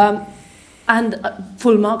 And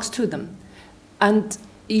full marks to them. And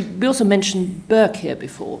we also mentioned Burke here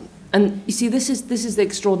before. And you see, this is the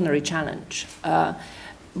extraordinary challenge.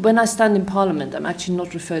 When I stand in Parliament, I'm actually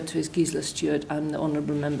not referred to as Gisela Stuart, I'm the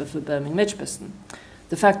Honourable Member for Birmingham-Edgbaston.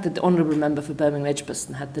 The fact that the Honourable Member for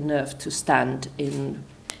Birmingham-Edgbaston had the nerve to stand in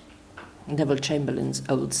Neville Chamberlain's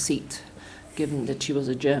old seat, given that she was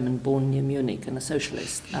a German born near Munich and a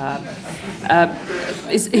socialist,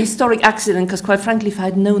 is a historic accident, because quite frankly, if I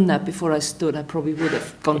had known that before I stood, I probably would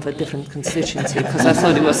have gone for a different constituency, because I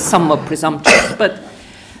thought it was somewhat presumptuous.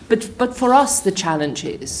 But for us, the challenge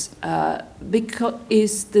is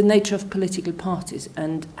the nature of political parties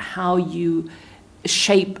and how you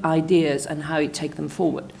shape ideas and how you take them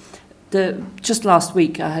forward. Just last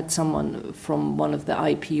week, I had someone from one of the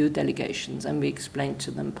IPU delegations, and we explained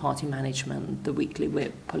to them party management, the weekly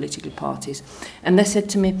whip, political parties. And they said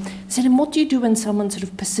to me, and what do you do when someone sort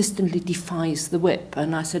of persistently defies the whip?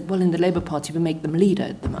 And I said, well, in the Labour Party, we make them leader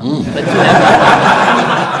at the moment. But,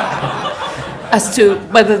 as to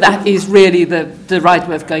whether that is really the right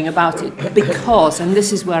way of going about it. Because, and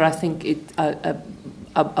this is where I think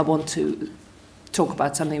I want to talk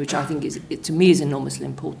about something which I think to me is enormously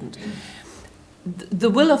important. The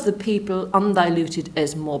will of the people, undiluted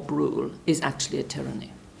as mob rule, is actually a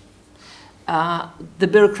tyranny. The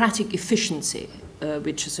bureaucratic efficiency,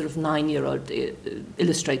 which a sort of 9-year-old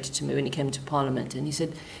illustrated to me when he came to Parliament, and he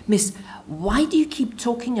said, Miss, why do you keep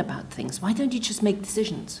talking about things? Why don't you just make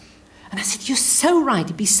decisions? And I said, you're so right,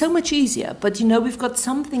 it'd be so much easier. But, we've got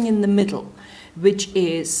something in the middle, which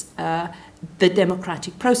is the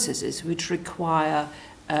democratic processes, which require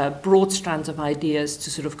broad strands of ideas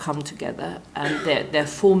to sort of come together, and they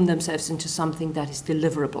form themselves into something that is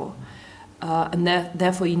deliverable. And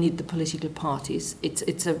therefore you need the political parties.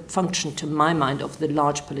 It's a function, to my mind, of the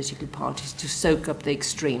large political parties to soak up the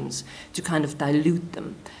extremes, to kind of dilute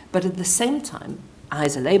them. But at the same time, I,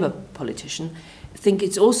 as a Labour politician, think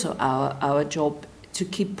it's also our job to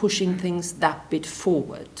keep pushing things that bit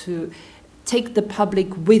forward, to take the public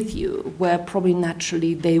with you where probably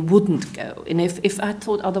naturally they wouldn't go. And if I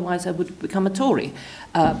thought otherwise, I would become a Tory.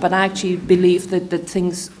 But I actually believe that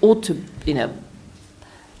things ought to,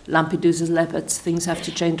 Lampedusa's leopards, things have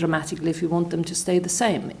to change dramatically if you want them to stay the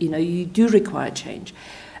same. You do require change.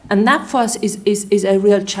 And that for us is a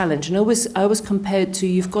real challenge. And I always compared to,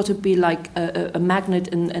 you've got to be like a magnet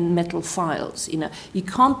and metal files. You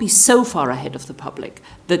can't be so far ahead of the public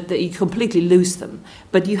that you completely lose them,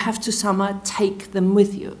 but you have to somehow take them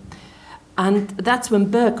with you. And that's when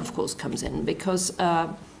Burke, of course, comes in, because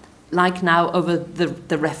like now over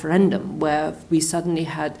the referendum, where we suddenly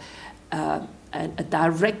had a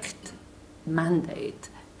direct mandate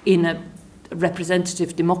in a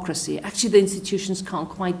representative democracy, actually the institutions can't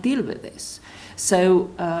quite deal with this. So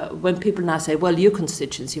when people now say, well, your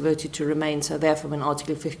constituency voted to remain, so therefore when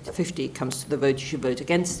Article 50 comes to the vote, you should vote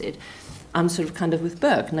against it, I'm sort of kind of with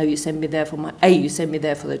Burke. No, you send me there for you send me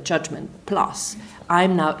there for the judgment, plus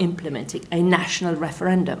I'm now implementing a national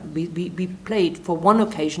referendum. We played for one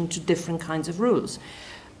occasion to different kinds of rules.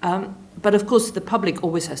 But of course, the public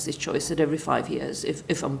always has this choice that every 5 years,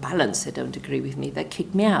 if on balance they don't agree with me, they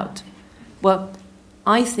kick me out. Well,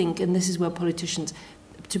 I think, and this is where politicians,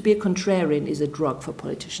 to be a contrarian is a drug for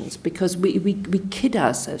politicians, because we kid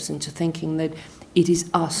ourselves into thinking that it is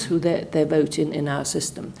us who they vote in our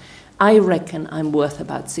system. I reckon I'm worth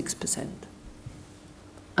about 6%,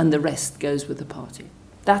 and the rest goes with the party.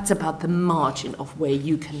 That's about the margin of where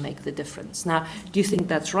you can make the difference. Now, do you think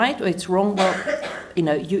that's right or it's wrong? Well,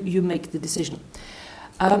 you make the decision.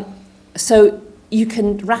 So you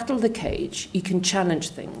can rattle the cage, you can challenge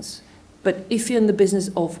things, but if you're in the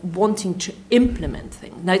business of wanting to implement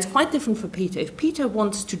things, now it's quite different for Peter. If Peter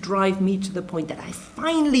wants to drive me to the point that I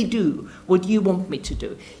finally do what you want me to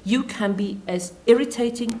do, you can be as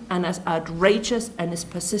irritating and as outrageous and as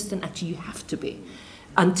persistent, actually you have to be,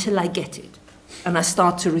 until I get it and I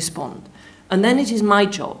start to respond. And then it is my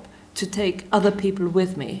job to take other people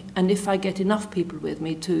with me, and if I get enough people with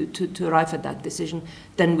me to arrive at that decision,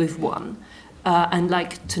 then we've won. And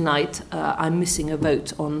like tonight, I'm missing a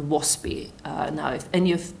vote on Wessely. Now,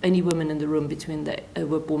 if any women in the room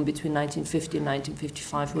were born between 1950 and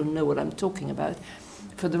 1955 will know what I'm talking about.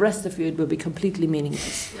 For the rest of you, it will be completely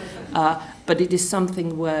meaningless. But it is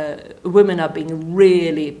something where women are being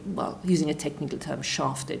really, well, using a technical term,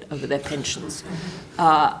 shafted over their pensions.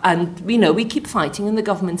 And we keep fighting, and the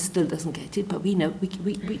government still doesn't get it, but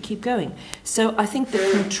we keep going. So I think the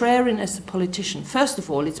contrarian as a politician, first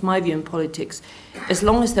of all, it's my view in politics, as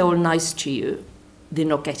long as they're all nice to you, they're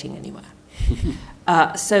not getting anywhere.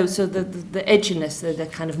 So the edginess, they're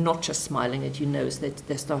kind of not just smiling at you, knows that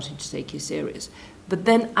they're starting to take you serious. But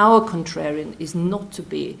then our contrarian is not to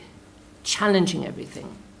be challenging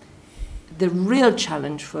everything. The real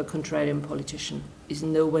challenge for a contrarian politician is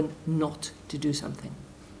know when not to do something.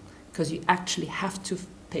 Because you actually have to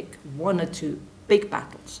pick one or two big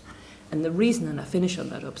battles. And the reason, and I finish on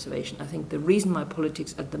that observation, I think the reason my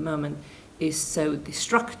politics at the moment is so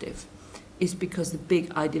destructive is because the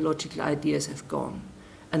big ideological ideas have gone.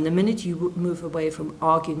 And the minute you move away from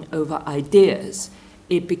arguing over ideas,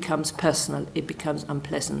 it becomes personal, it becomes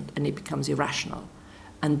unpleasant, and it becomes irrational.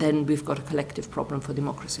 And then we've got a collective problem for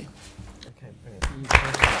democracy. Okay, brilliant.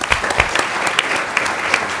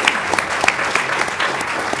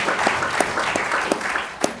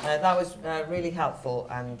 That was really helpful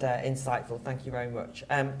and insightful. Thank you very much.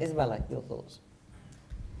 Izabella, your thoughts?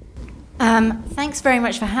 Thanks very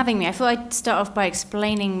much for having me. I thought I'd start off by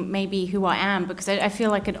explaining maybe who I am, because I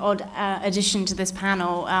feel like an odd addition to this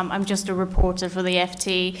panel. I'm just a reporter for the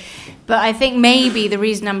FT. But I think maybe the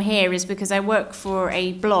reason I'm here is because I work for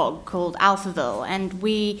a blog called Alphaville, and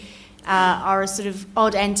we are a sort of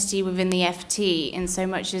odd entity within the FT in so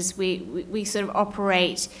much as we sort of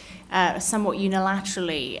operate somewhat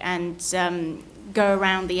unilaterally and go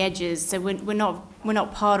around the edges. So we're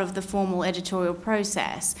not part of the formal editorial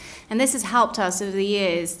process. And this has helped us over the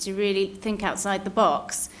years to really think outside the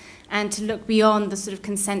box and to look beyond the sort of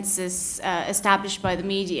consensus established by the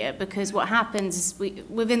media, because what happens is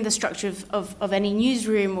within the structure of any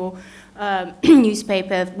newsroom or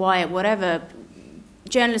newspaper, wire, whatever,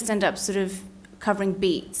 journalists end up sort of covering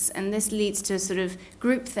beats, and this leads to sort of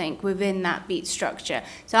groupthink within that beat structure.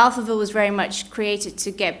 So Alphaville was very much created to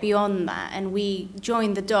get beyond that, and we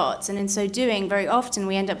join the dots, and in so doing, very often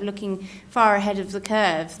we end up looking far ahead of the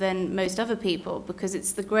curve than most other people, because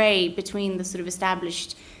it's the grey between the sort of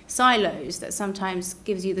established silos that sometimes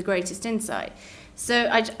gives you the greatest insight. So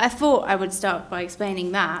I thought I would start by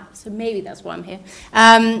explaining that. So maybe that's why I'm here.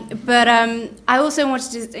 I also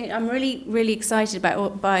wanted to. I'm really excited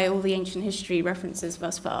by all the ancient history references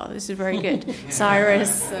thus far. This is very good.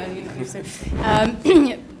 Cyrus.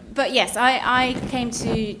 But yes, I came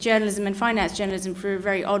to journalism and finance journalism through a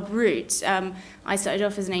very odd route. I started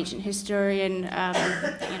off as an ancient historian,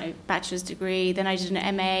 bachelor's degree. Then I did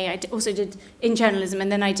an MA. I also did in journalism,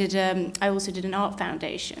 and then I also did an art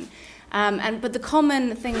foundation. But the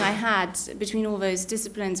common thing I had between all those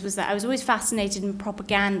disciplines was that I was always fascinated in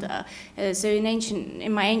propaganda. So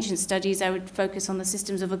in my ancient studies, I would focus on the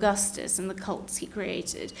systems of Augustus and the cults he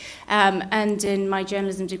created. And in my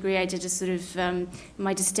journalism degree, I did a sort of,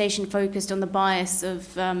 my dissertation focused on the bias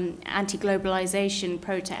of anti-globalization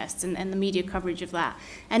protests and the media coverage of that.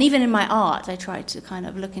 And even in my art, I tried to kind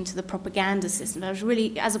of look into the propaganda system. I was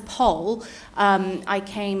really, as a Pole, I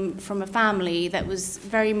came from a family that was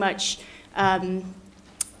very much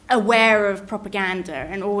aware of propaganda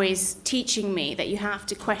and always teaching me that you have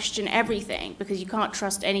to question everything because you can't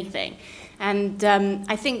trust anything. And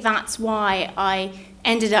I think that's why I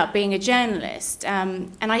ended up being a journalist.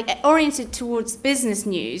 And I oriented towards business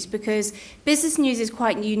news because business news is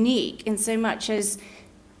quite unique in so much as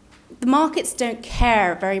the markets don't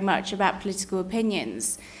care very much about political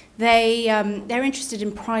opinions. They're interested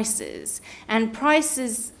in prices, and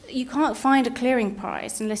prices, you can't find a clearing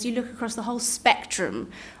price unless you look across the whole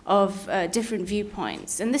spectrum of different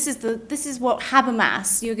viewpoints. And this is what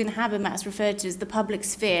Jürgen Habermas referred to as the public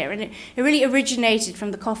sphere, and it really originated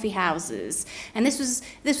from the coffee houses. And this was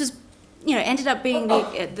ended up being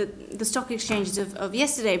the stock exchanges of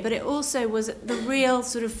yesterday, but it also was the real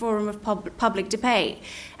sort of forum of public debate.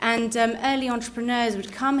 And early entrepreneurs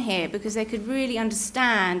would come here because they could really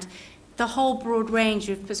understand the whole broad range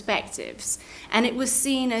of perspectives. And it was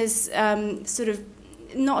seen as sort of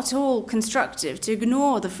not at all constructive to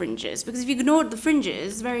ignore the fringes, because if you ignored the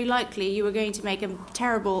fringes, very likely you were going to make a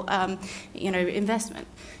terrible investment.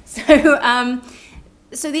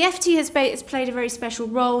 So the FT has played a very special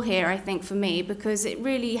role here, I think, for me, because it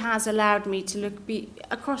really has allowed me to look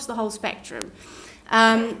across the whole spectrum.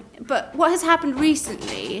 But what has happened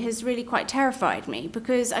recently has really quite terrified me,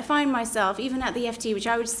 because I find myself, even at the FT, which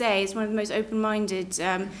I would say is one of the most open-minded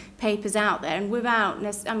papers out there, and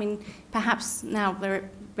perhaps now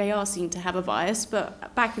they are seen to have a bias,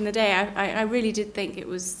 but back in the day, I really did think it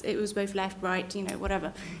was both left, right,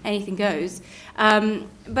 whatever, anything goes.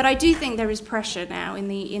 But I do think there is pressure now in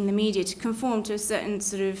the media to conform to a certain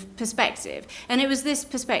sort of perspective, and it was this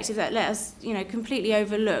perspective that let us, completely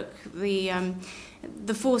overlook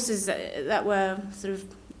the forces that were sort of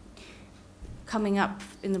coming up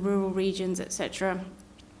in the rural regions, etc.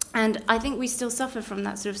 And I think we still suffer from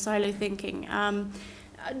that sort of silo thinking.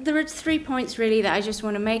 There are 3 points really that I just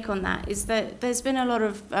want to make on that. Is that there's been a lot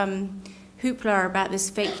of hoopla about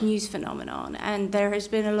this fake news phenomenon, and there has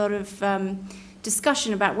been a lot of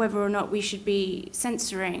discussion about whether or not we should be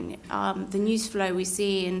censoring the news flow we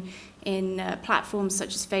see in platforms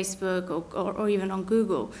such as Facebook or even on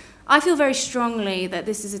Google. I feel very strongly that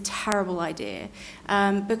this is a terrible idea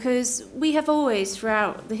because we have always,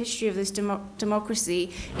 throughout the history of this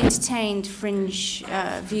democracy, entertained fringe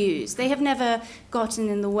views. They have never gotten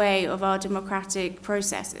in the way of our democratic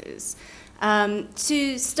processes.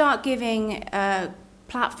 To start giving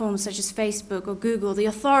platforms such as Facebook or Google the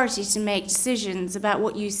authority to make decisions about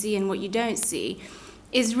what you see and what you don't see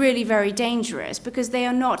is really very dangerous, because they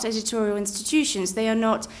are not editorial institutions. They are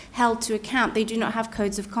not held to account. They do not have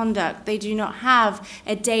codes of conduct. They do not have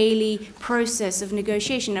a daily process of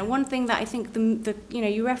negotiation. And one thing that I think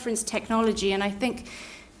you referenced technology, and I think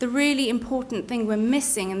the really important thing we're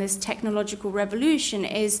missing in this technological revolution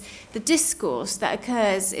is the discourse that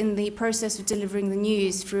occurs in the process of delivering the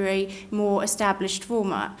news through a more established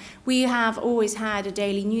format. We have always had a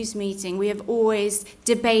daily news meeting. We have always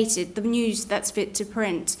debated the news that's fit to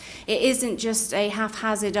print. It isn't just a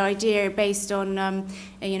haphazard idea based on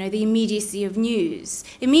the immediacy of news.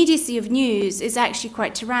 Immediacy of news is actually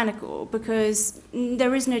quite tyrannical because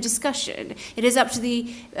there is no discussion. It is up to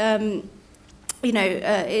the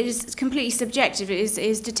it is completely subjective. It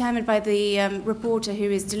is determined by the reporter who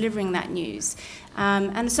is delivering that news.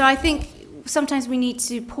 And so I think sometimes we need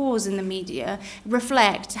to pause in the media,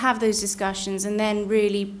 reflect, have those discussions, and then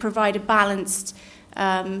really provide a balanced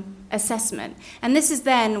assessment. And this is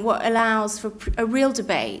then what allows for a real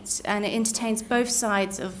debate, and it entertains both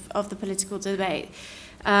sides of the political debate.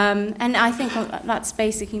 And I think that's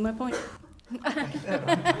basically my point. Well, yeah,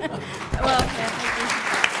 thank you.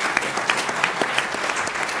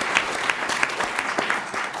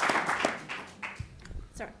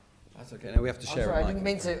 That's okay. we have to share sorry, it. I didn't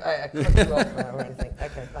mean to cut you off there or anything.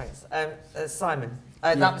 Okay, thanks. Simon,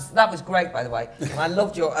 that was great, by the way. And I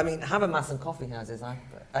loved your, Habermas and coffee houses. I'm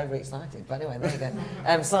overexcited. But anyway, there you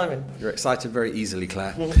go. Simon. You're excited very easily,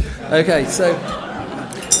 Claire. Okay, so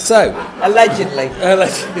Allegedly.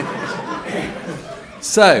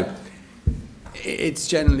 So, it's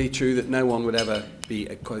generally true that no one would ever be,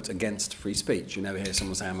 quote, against free speech. You never hear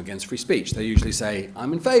someone say, I'm against free speech. They usually say,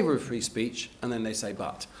 I'm in favour of free speech, and then they say,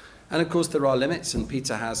 but. And of course, there are limits, and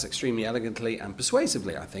Peter has extremely elegantly and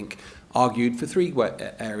persuasively, I think, argued for three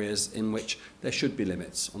areas in which there should be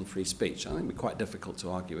limits on free speech. I think it would be quite difficult to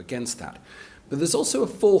argue against that. But there's also a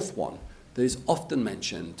fourth one that is often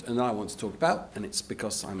mentioned, and that I want to talk about, and it's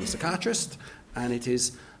because I'm a psychiatrist, and it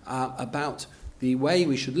is about the way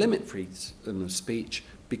we should limit freedom of speech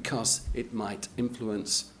because it might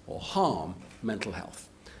influence or harm mental health.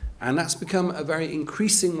 And that's become a very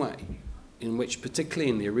increasing way in which, particularly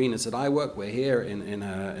in the arenas that I work, we're here in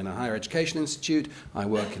a higher education institute, I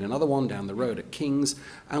work in another one down the road at King's,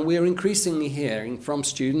 and we're increasingly hearing from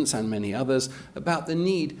students and many others about the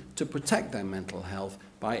need to protect their mental health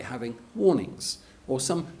by having warnings or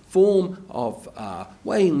some form of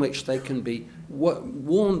way in which they can be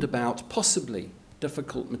warned about possibly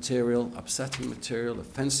difficult material, upsetting material,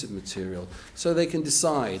 offensive material, so they can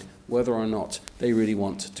decide whether or not they really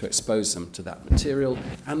want to expose them to that material.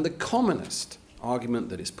 And the commonest argument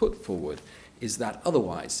that is put forward is that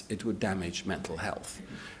otherwise it would damage mental health.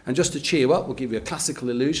 And just to cheer you up, we'll give you a classical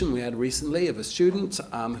illusion we had recently of a student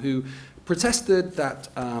who protested that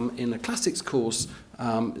in a classics course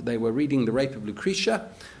they were reading The Rape of Lucretia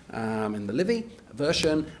in the Livy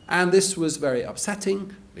version, and this was very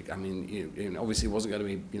upsetting. I mean, obviously it wasn't going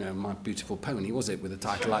to be, My Beautiful Pony, was it, with a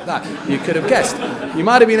title like that? You could have guessed. You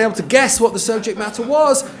might have been able to guess what the subject matter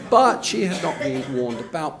was, but she had not been warned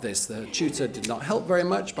about this. The tutor did not help very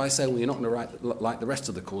much by saying, well, you're not going to write like the rest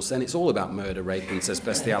of the course, then it's all about murder, rape, incest,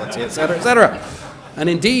 bestiality, etc., etc. And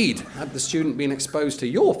indeed, had the student been exposed to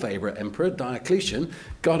your favourite emperor, Diocletian,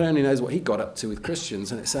 God only knows what he got up to with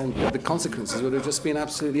Christians, and it's the consequences would have just been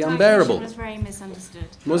absolutely unbearable. Diocletian was very misunderstood.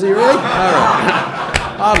 Was he really? All right.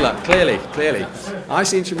 Hard luck, clearly. I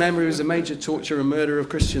seem to remember he was a major torturer and murderer of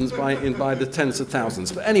Christians by the tens of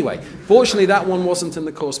thousands. But anyway, fortunately that one wasn't in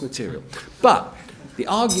the course material. But the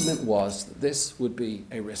argument was that this would be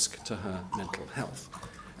a risk to her mental health.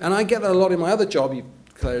 And I get that a lot in my other job.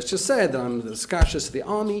 Claire has just said that I'm the psychiatrist of the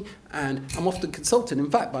army, and I'm often consulted,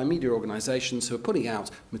 in fact, by media organisations who are putting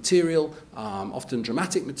out material, often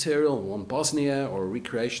dramatic material on Bosnia or a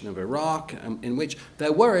recreation of Iraq, in which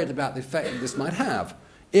they're worried about the effect that this might have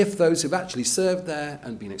if those who've actually served there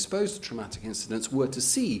and been exposed to traumatic incidents were to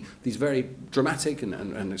see these very dramatic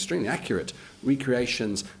and extremely accurate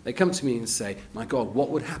recreations. They come to me and say, my God, what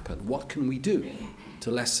would happen? What can we do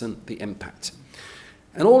to lessen the impact?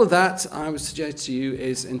 And all of that, I would suggest to you,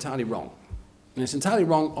 is entirely wrong. And it's entirely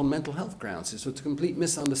wrong on mental health grounds. It's a complete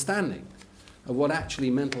misunderstanding of what actually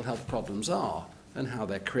mental health problems are and how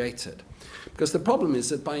they're created. Because the problem is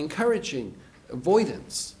that by encouraging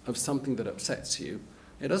avoidance of something that upsets you,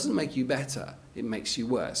 it doesn't make you better, it makes you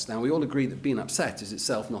worse. Now, we all agree that being upset is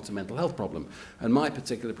itself not a mental health problem. And my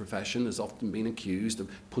particular profession has often been accused of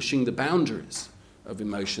pushing the boundaries of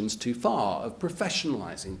emotions too far, of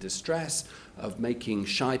professionalizing distress, of making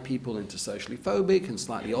shy people into socially phobic and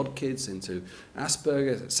slightly odd kids into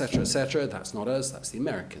Asperger's, etc., etc. That's not us, that's the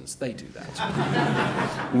Americans. They do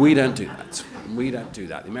that. We don't do that. We don't do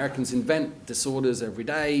that. The Americans invent disorders every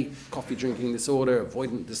day: coffee drinking disorder,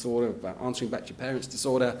 avoidant disorder, answering back to your parents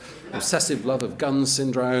disorder, obsessive love of guns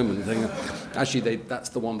syndrome, and things. Actually, that's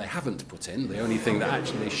the one they haven't put in. The only thing that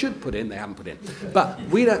actually they should put in, they haven't put in. But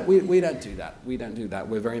we don't do that. We don't do that.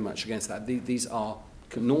 We're very much against that. These are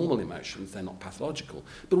normal emotions, they're not pathological.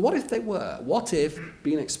 But what if they were? What if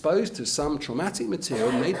being exposed to some traumatic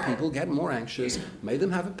material made people get more anxious, made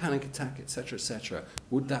them have a panic attack, etc., etc.?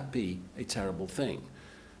 Would that be a terrible thing?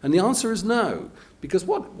 And the answer is no, because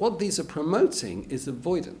what these are promoting is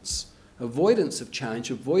avoidance. Avoidance of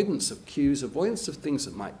challenge, avoidance of cues, avoidance of things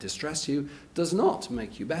that might distress you does not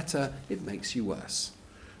make you better, it makes you worse.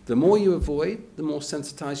 The more you avoid, the more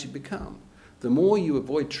sensitized you become. The more you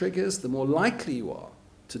avoid triggers, the more likely you are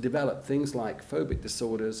to develop things like phobic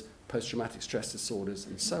disorders, post-traumatic stress disorders,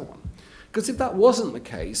 and so on. Because if that wasn't the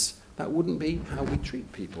case, that wouldn't be how we treat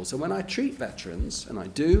people. So when I treat veterans, and I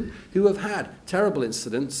do, who have had terrible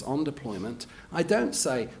incidents on deployment, I don't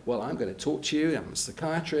say, well, I'm going to talk to you, I'm a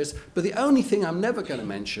psychiatrist, but the only thing I'm never going to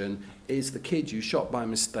mention is the kid you shot by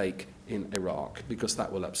mistake in Iraq, because that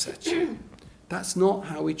will upset you. That's not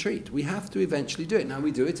how we treat. We have to eventually do it. Now,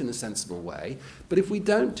 we do it in a sensible way, but if we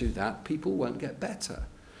don't do that, people won't get better.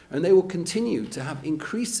 And they will continue to have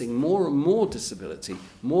increasing more and more disability,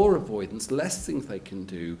 more avoidance, less things they can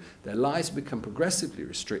do. Their lives become progressively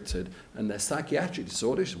restricted, and their psychiatric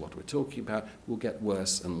disorders, what we're talking about, will get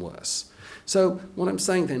worse and worse. So what I'm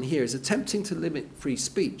saying then here is attempting to limit free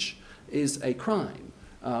speech is a crime.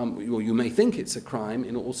 Or you may think it's a crime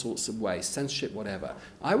in all sorts of ways, censorship, whatever.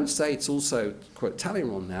 I would say it's also, quote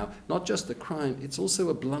Talleyrand now, not just a crime, it's also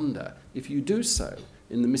a blunder if you do so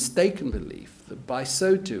in the mistaken belief that by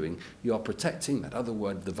so doing you are protecting, that other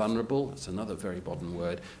word, the vulnerable, that's another very modern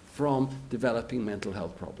word, from developing mental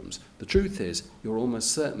health problems. The truth is you're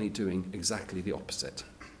almost certainly doing exactly the opposite.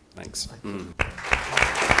 Thanks.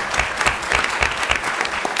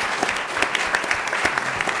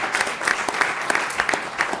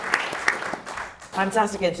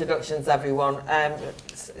 Fantastic introductions, everyone.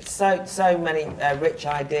 So many rich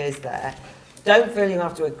ideas there. Don't feel you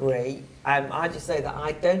have to agree. I just say that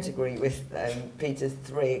I don't agree with Peter's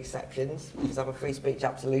 3 exceptions, because I'm a free speech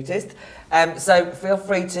absolutist. So feel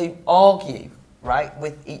free to argue, right,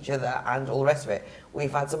 with each other and all the rest of it.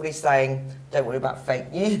 We've had somebody saying, don't worry about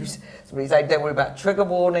fake news. Somebody saying, don't worry about trigger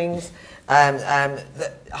warnings.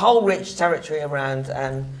 The whole rich territory around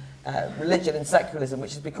religion and secularism,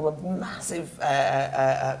 which has become a massive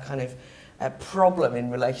kind of problem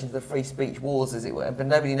in relation to the free speech wars, as it were, but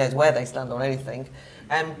nobody knows where they stand on anything.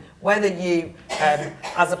 Whether you,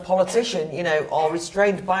 as a politician, you know, are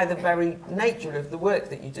restrained by the very nature of the work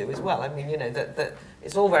that you do as well. I mean, you know, that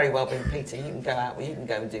it's all very well being Peter, you can go out, well, you can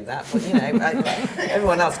go and do that, but, you know,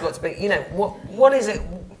 everyone else has got to be, you know, what is it,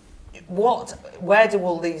 where do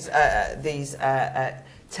all these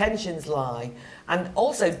tensions lie? And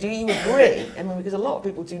also, do you agree? I mean, because a lot of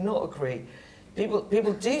people do not agree.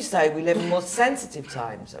 People do say we live in more sensitive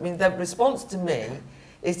times. I mean, the response to me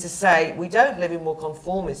is to say we don't live in more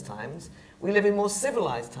conformist times, we live in more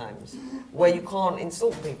civilized times, where you can't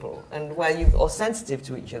insult people and where you are sensitive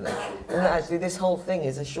to each other. And actually this whole thing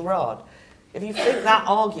is a charade. If you think that,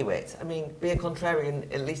 argue it. I mean, be a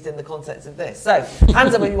contrarian, at least in the context of this. So,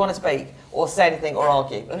 hands up if you want to speak, or say anything, or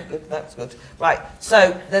argue. Oh, good, that's good. Right,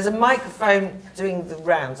 so there's a microphone doing the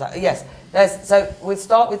rounds. Yes, so we'll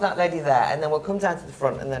start with that lady there, and then we'll come down to the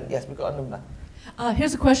front, and then, yes, we've got a number.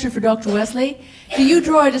 Here's a question for Dr. Wessely. Do you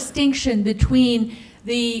draw a distinction between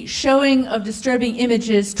the showing of disturbing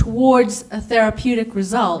images towards a therapeutic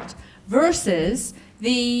result versus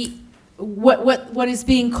the what is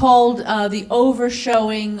being called the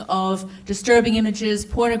overshowing of disturbing images,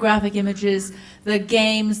 pornographic images, the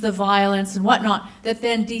games, the violence, and whatnot, that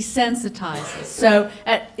then desensitizes? So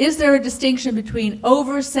is there a distinction between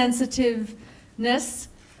oversensitiveness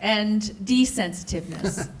and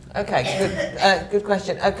desensitiveness? Okay, good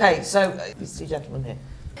question. Okay, so these 2 gentlemen here.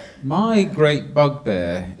 My great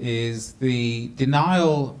bugbear is the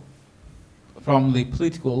denial from the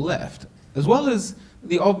political left, as well as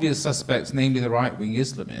the obvious suspects, namely the right-wing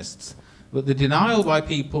Islamists, but the denial by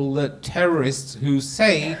people that terrorists who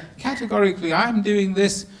say categorically, I'm doing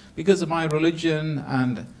this because of my religion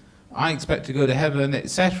and I expect to go to heaven,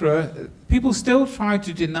 etc., people still try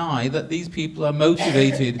to deny that these people are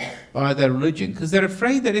motivated by their religion, because they're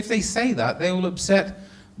afraid that if they say that, they will upset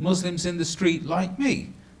Muslims in the street like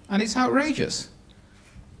me. And it's outrageous.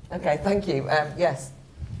 Okay, thank you. Yes.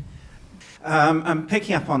 I'm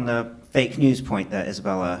picking up on the fake news point that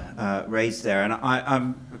Izabella raised there, and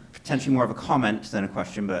I'm potentially more of a comment than a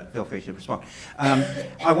question, but feel free to respond.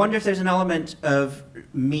 I wonder if there's an element of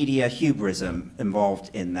media hubrism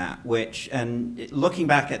involved in that, which, and looking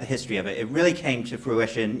back at the history of it, it really came to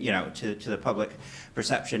fruition, you know, to the public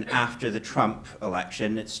perception after the Trump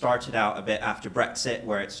election. It started out a bit after Brexit,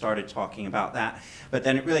 where it started talking about that, but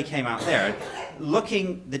then it really came out there.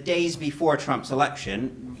 Looking the days before Trump's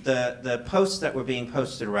election, the posts that were being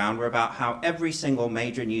posted around were about how every single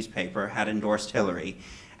major newspaper had endorsed Hillary,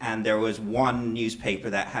 and there was one newspaper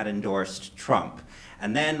that had endorsed Trump.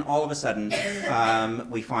 And then all of a sudden,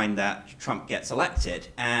 we find that Trump gets elected.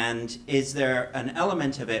 And is there an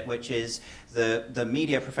element of it which is the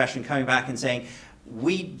media profession coming back and saying,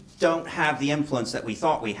 we don't have the influence that we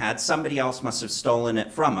thought we had, somebody else must have stolen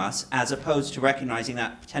it from us, as opposed to recognizing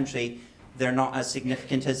that potentially they're not as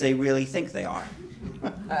significant as they really think they are?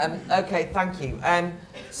 Okay, thank you.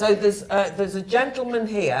 So there's a gentleman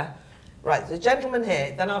here. Right, the gentleman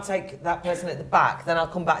here, then I'll take that person at the back, then I'll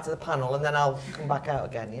come back to the panel, and then I'll come back out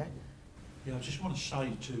again, yeah? Yeah, I just want to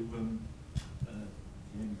say to the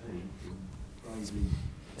MP who bravely...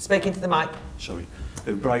 Speaking to the mic. Sorry,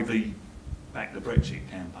 who bravely backed the Brexit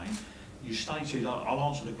campaign, you stated, I'll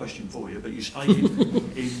answer the question for you, but you stated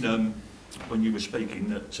in when you were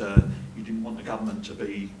speaking that you didn't want the government to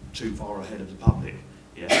be too far ahead of the public.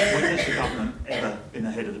 Yeah. When has the government ever been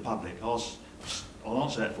ahead of the public? I'll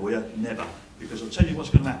answer that for you, never. Because I'll tell you what's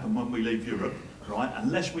going to happen when we leave Europe, right?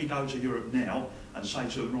 Unless we go to Europe now and say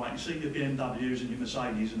to them, right, you see your BMWs and your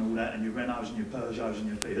Mercedes and all that, and your Renaults and your Peugeots and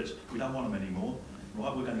your Fiats, we don't want them anymore,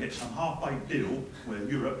 right? We're going to get some half-baked deal where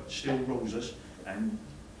Europe still rules us, and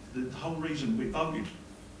the whole reason we voted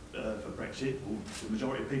for Brexit, or the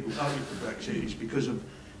majority of people voted for Brexit, is because of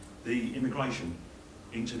the immigration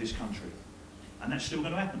into this country. And that's still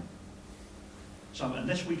going to happen. So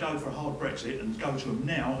unless we go for a hard Brexit and go to them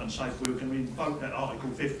now and say if we're going to invoke that Article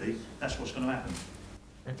 50, that's what's going to happen.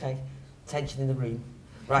 Okay, tension in the room.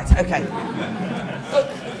 Right, okay. Look,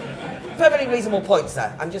 perfectly reasonable point,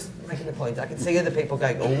 sir. I'm just making a point. I can see other people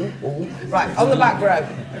going, ooh, ooh. Right, on the back row.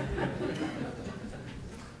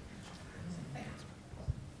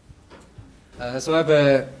 So I have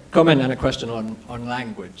a comment and a question on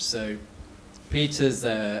language. So Peter's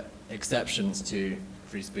exceptions to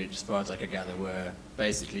free speech, as far as I could gather, were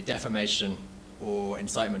basically defamation or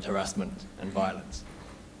incitement, harassment, and violence.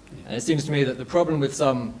 And it seems to me that the problem with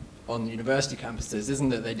some on university campuses isn't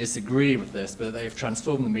that they disagree with this, but they've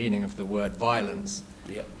transformed the meaning of the word violence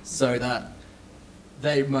so that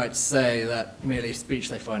they might say that merely speech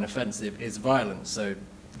they find offensive is violence. So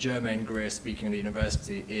Germaine Greer speaking at the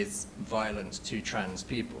university is violent to trans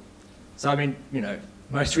people. So I mean, you know,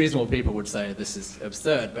 most reasonable people would say this is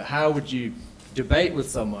absurd, but how would you debate with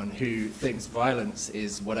someone who thinks violence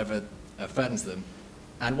is whatever offends them?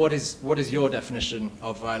 And what is your definition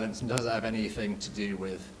of violence, and does it have anything to do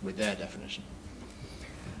with their definition?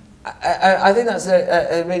 I think that's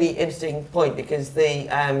a really interesting point, because the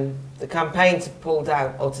campaign to pull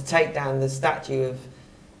down or to take down the statue of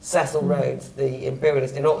Cecil Rhodes, the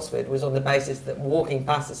imperialist in Oxford, was on the basis that walking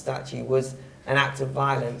past the statue was an act of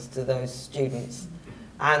violence to those students.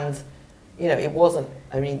 And, you know, it wasn't.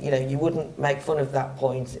 I mean, you know, you wouldn't make fun of that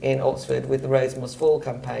point in Oxford with the Rhodes Must Fall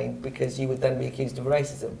campaign, because you would then be accused of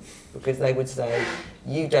racism, because they would say,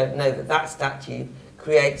 you don't know that that statue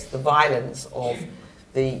creates the violence of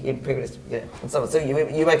the imperialist, you know, and so on. So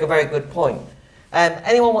you make a very good point.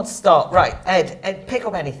 Anyone want to start? Right, Ed, pick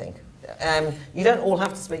up anything. You don't all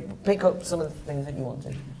have to speak, but pick up some of the things that you want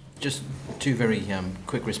to. Just two very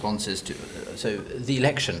quick responses to so the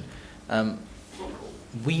election.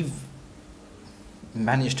 We've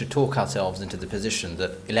managed to talk ourselves into the position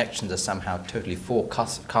that elections are somehow totally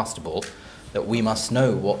forecastable, that we must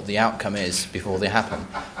know what the outcome is before they happen,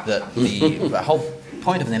 that the whole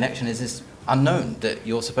point of an election is unknown, that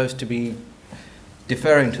you're supposed to be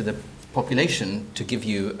deferring to the population to give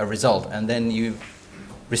you a result, and then you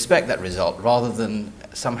respect that result rather than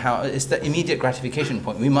somehow, it's the immediate gratification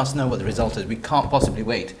point. We must know what the result is. We can't possibly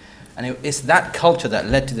wait. And it's that culture that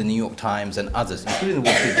led to the New York Times and others, including the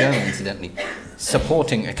Wall Street Journal, incidentally,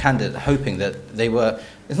 supporting a candidate, hoping that they were,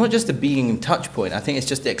 it's not just the being in touch point, I think it's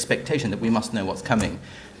just the expectation that we must know what's coming.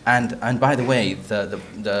 And by the way,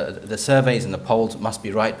 the surveys and the polls must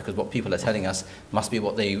be right, because what people are telling us must be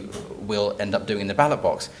what they will end up doing in the ballot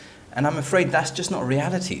box. And I'm afraid that's just not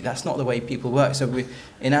reality. That's not the way people work. So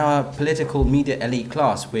in our political media elite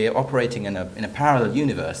class, we're operating in a parallel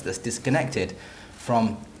universe that's disconnected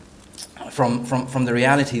from the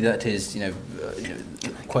reality that is, you know,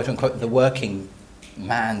 quote unquote, the working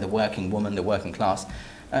man, the working woman, the working class.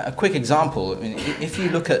 A quick example, I mean, if you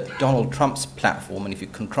look at Donald Trump's platform and if you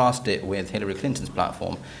contrast it with Hillary Clinton's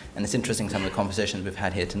platform, and it's interesting some of the conversations we've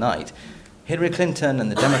had here tonight, Hillary Clinton and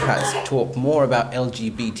the Democrats talk more about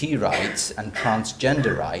LGBT rights and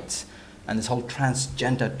transgender rights and this whole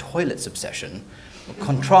transgender toilets obsession.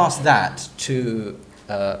 Contrast that to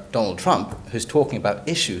Donald Trump, who's talking about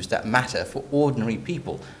issues that matter for ordinary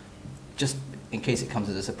people. Just in case it comes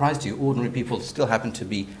as a surprise to you, ordinary people still happen to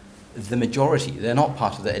be the majority. They're not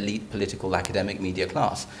part of the elite political academic media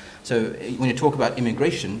class. So when you talk about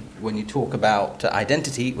immigration, when you talk about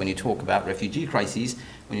identity, when you talk about refugee crises,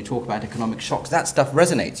 when you talk about economic shocks, that stuff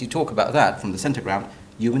resonates. You talk about that from the center ground,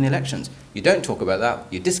 you win elections. You don't talk about that,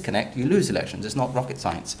 you disconnect, you lose elections. It's not rocket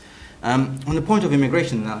science. On the point of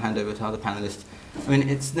immigration, and I'll hand over to other panelists, I mean,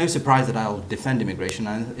 it's no surprise that I'll defend immigration,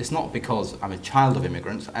 and it's not because I'm a child of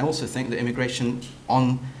immigrants. I also think that immigration,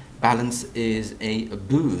 on balance, is a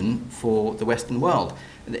boon for the Western world.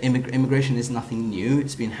 Immigration is nothing new.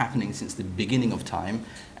 It's been happening since the beginning of time,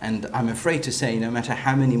 and I'm afraid to say, no matter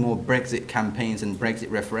how many more Brexit campaigns and Brexit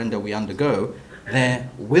referenda we undergo, there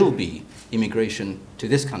will be immigration to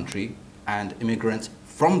this country and immigrants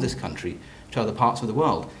from this country to other parts of the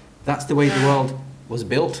world. That's the way the world was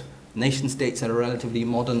built. Nation states are a relatively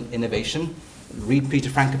modern innovation. Read Peter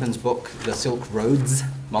Frankopan's book, The Silk Roads,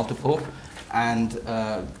 multiple, and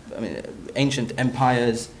I mean, ancient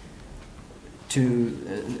empires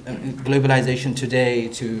globalization today,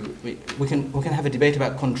 we can have a debate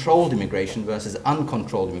about controlled immigration versus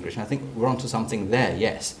uncontrolled immigration. I think we're onto something there,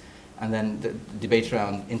 yes. And then the debate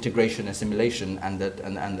around integration, assimilation, and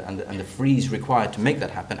the freeze required to make that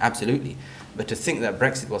happen, absolutely. But to think that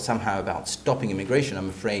Brexit was somehow about stopping immigration, I'm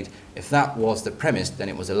afraid, if that was the premise, then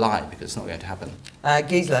it was a lie, because it's not going to happen.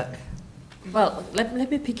 Gisela. Well, let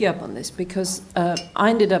me pick you up on this, because I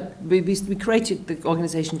ended up, we created the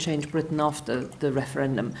organisation Change Britain after the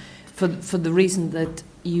referendum for the reason that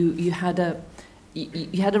you had a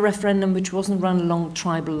referendum which wasn't run along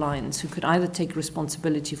tribal lines, who could either take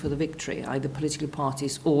responsibility for the victory, either political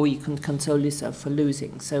parties, or you can console yourself for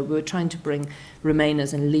losing. So we were trying to bring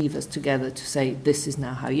Remainers and Leavers together to say this is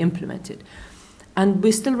now how you implement it. And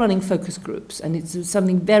we're still running focus groups, and it's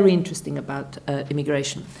something very interesting about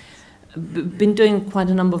immigration. Been doing quite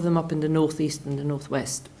a number of them up in the northeast and the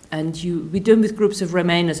northwest, and we do them with groups of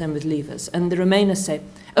Remainers and with Leavers. And the Remainers say,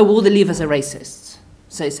 oh, all the Leavers are racists.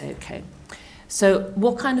 So they say, okay. So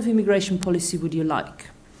what kind of immigration policy would you like?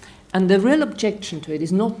 And the real objection to it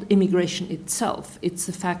is not immigration itself, it's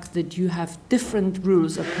the fact that you have different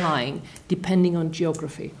rules applying depending on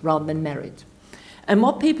geography rather than merit. And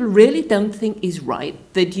what people really don't think is right,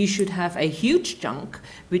 that you should have a huge chunk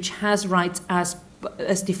which has rights as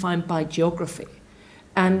defined by geography.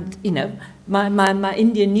 And, you know, my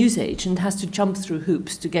Indian newsagent has to jump through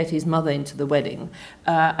hoops to get his mother into the wedding,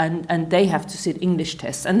 and they have to sit English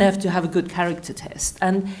tests, and they have to have a good character test.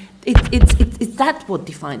 And it's that what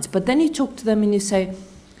defines. But then you talk to them and you say,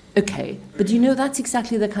 okay, but you know that's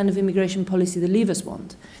exactly the kind of immigration policy the Leavers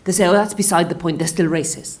want. They say, oh, that's beside the point, they're still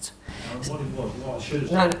racist.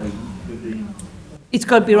 It's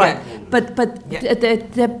got to be right. But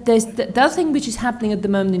there's the other thing which is happening at the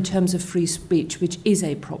moment in terms of free speech, which is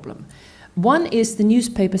a problem. One is the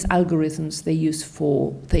newspapers' algorithms they use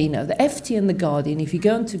for the FT and the Guardian. If you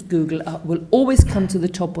go into Google, will always come to the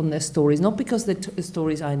top on their stories, not because the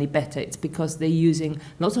stories are any better, it's because they're using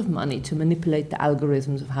lots of money to manipulate the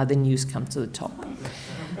algorithms of how the news come to the top.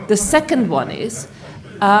 The second one is,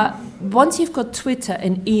 once you've got Twitter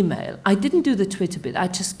and email, I didn't do the Twitter bit, I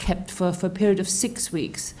just kept for a period of 6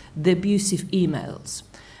 weeks the abusive emails.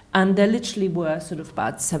 And there literally were sort of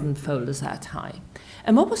about 7 folders that high.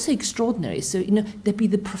 And what was so extraordinary, so, there'd be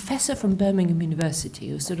the professor from Birmingham University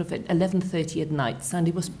who sort of at 11:30 at night, Sunday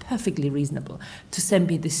was perfectly reasonable to send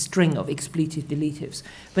me this string of expletive deletives.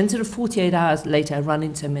 When sort of 48 hours later I run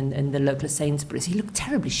into him in the local Sainsbury's, he looked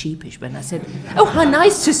terribly sheepish when I said, oh, how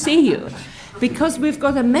nice to see you. Because we've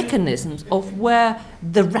got a mechanism of where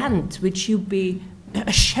the rant, which you'd be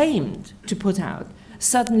ashamed to put out,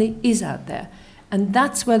 suddenly is out there. And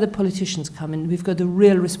that's where the politicians come in. We've got a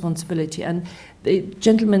real responsibility. And the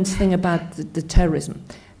gentleman's thing about the terrorism.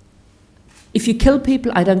 If you kill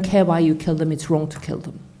people, I don't care why you kill them, it's wrong to kill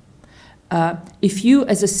them. If you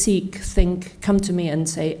as a Sikh come to me and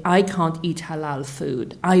say, I can't eat halal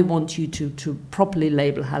food, I want you to properly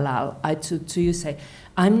label halal, to you say,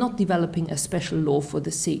 I'm not developing a special law for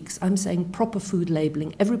the Sikhs. I'm saying proper food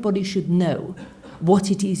labeling. Everybody should know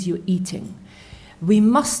what it is you're eating. We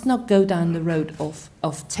must not go down the road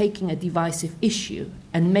of taking a divisive issue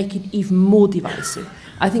and make it even more divisive.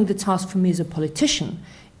 I think the task for me as a politician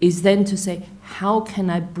is then to say, how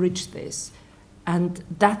can I bridge this? And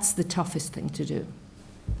that's the toughest thing to do.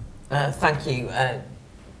 Thank you.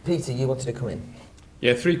 Peter, you wanted to come in?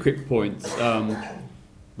 Yeah, 3 quick points.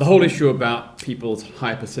 The whole issue about people's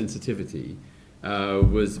hypersensitivity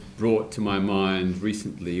was brought to my mind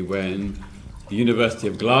recently when the University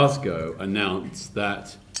of Glasgow announced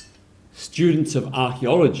that students of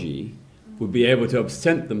archaeology would be able to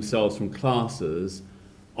absent themselves from classes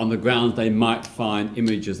on the grounds they might find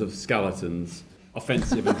images of skeletons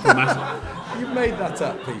offensive and traumatic. You made that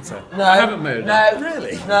up, Peter. No, I haven't made it up.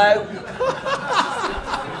 Really? No.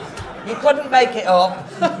 You couldn't make it up,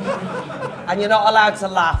 and you're not allowed to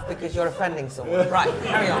laugh because you're offending someone. Right,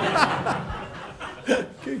 carry on.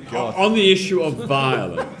 Good God. On the issue of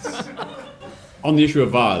violence,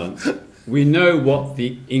 we know what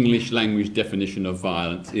the English language definition of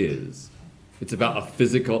violence is. It's about a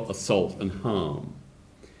physical assault and harm.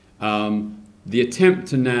 The attempt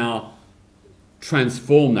to now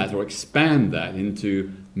transform that or expand that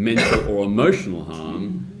into mental or emotional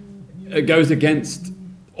harm goes against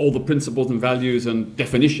all the principles and values and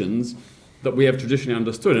definitions that we have traditionally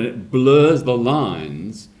understood, and it blurs the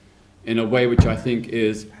lines in a way which I think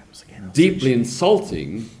is deeply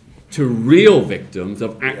insulting to real victims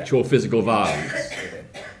of actual physical violence.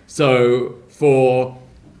 So for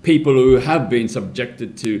people who have been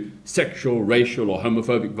subjected to sexual, racial or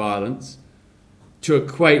homophobic violence, to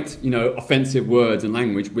equate, offensive words and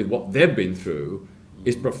language with what they've been through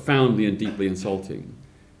is profoundly and deeply insulting.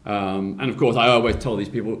 And of course, I always tell these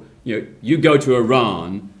people, you go to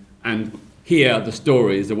Iran and hear the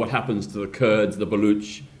stories of what happens to the Kurds, the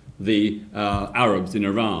Baluch, the Arabs in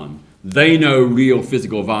Iran. They know real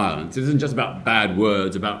physical violence. It isn't just about bad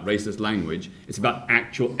words, about racist language. It's about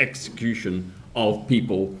actual execution of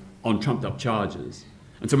people on trumped-up charges.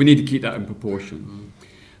 And so we need to keep that in proportion.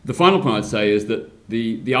 The final point I'd say is that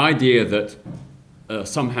the idea that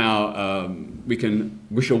somehow we can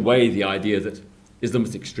wish away the idea that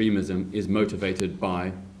Islamist extremism is motivated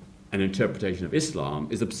by an interpretation of Islam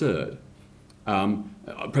is absurd.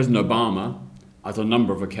 President Obama, on a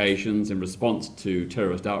number of occasions in response to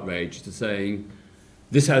terrorist outrage, to saying,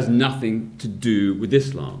 this has nothing to do with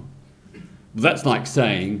Islam. That's like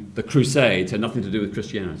saying the Crusades had nothing to do with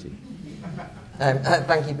Christianity.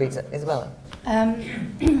 Thank you, Peter. Izabella.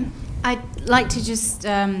 I'd like to just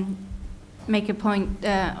make a point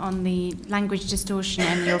on the language distortion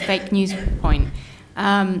and your fake news point.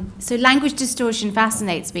 So language distortion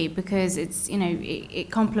fascinates me because it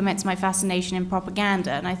complements my fascination in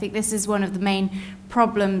propaganda, and I think this is one of the main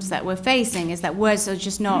problems that we're facing, is that words are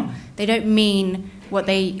just they don't mean what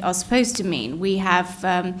they are supposed to mean. We have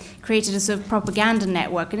created a sort of propaganda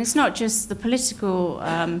network, and it's not just the political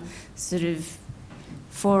sort of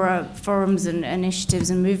forums and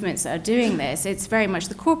initiatives and movements that are doing this. It's very much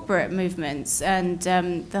the corporate movements, and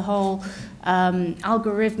the whole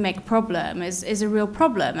algorithmic problem is a real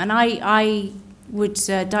problem. And I would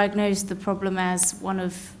diagnose the problem as one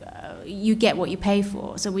of you get what you pay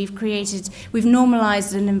for. So we've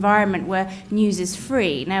normalized an environment where news is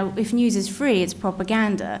free. Now, if news is free, it's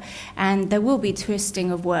propaganda, and there will be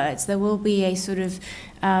twisting of words. There will be a sort of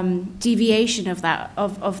deviation of that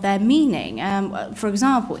of their meaning. For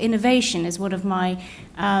example, innovation is one of my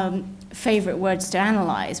favorite words to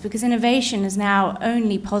analyze, because innovation is now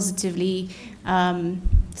only positively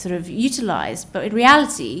sort of utilized, but in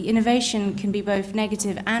reality, innovation can be both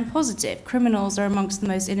negative and positive. Criminals are amongst the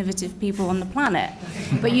most innovative people on the planet,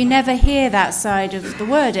 but you never hear that side of the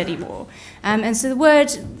word anymore. And so the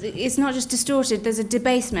word is not just distorted, there's a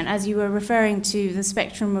debasement, as you were referring to the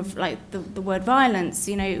spectrum of like the word violence.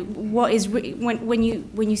 What is when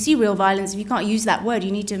you see real violence, if you can't use that word,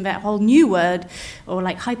 you need to invent a whole new word, or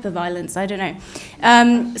like hyper-violence, I don't know.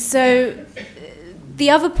 So the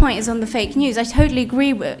other point is on the fake news. I totally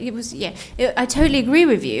agree with I totally agree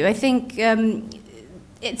with you. I think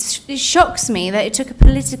it shocks me that it took a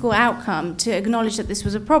political outcome to acknowledge that this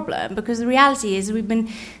was a problem, because the reality is we've been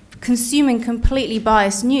consuming completely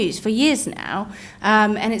biased news for years now,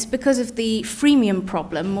 and it's because of the freemium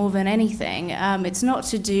problem more than anything. It's not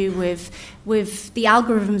to do with the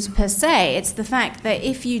algorithms per se. It's the fact that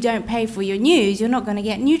if you don't pay for your news, you're not going to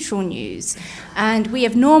get neutral news. And we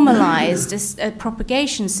have normalized a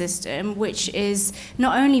propagation system which is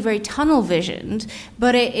not only very tunnel visioned,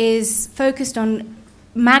 but it is focused on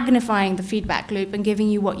magnifying the feedback loop and giving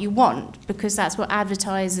you what you want, because that's what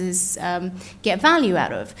advertisers get value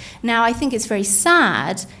out of. Now, I think it's very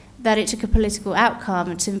sad that it took a political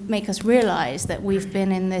outcome to make us realize that we've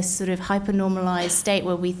been in this sort of hyper-normalized state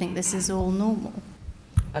where we think this is all normal.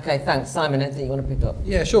 Okay, thanks. Simon, anything you want to pick up?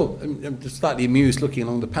 Yeah, sure. I'm just slightly amused looking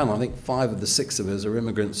along the panel. I think 5 of the 6 of us are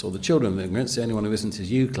immigrants, or the children of immigrants. The only one who isn't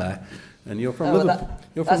is you, Claire. And you're from Liverpool.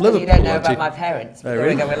 You're from Liverpool. You don't know about my parents. Oh, There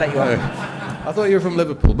we go, we'll let you on. I thought you were from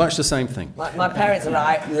Liverpool. Much the same thing. My parents are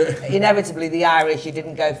right. Inevitably, the Irish, you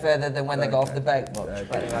didn't go further than when they got off the boat.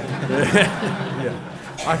 Yeah,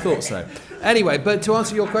 I thought so. Anyway, but to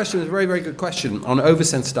answer your question, it's a very, very good question on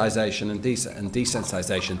oversensitization and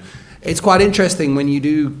desensitization. It's quite interesting when you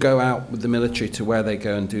do go out with the military to where they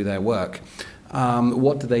go and do their work.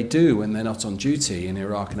 What do they do when they're not on duty in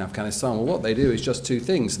Iraq and Afghanistan? Well, what they do is just 2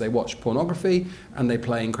 things. They watch pornography and they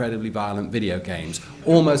play incredibly violent video games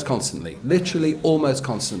almost constantly, literally almost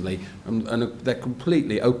constantly. And they're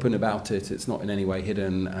completely open about it. It's not in any way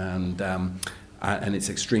hidden, and it's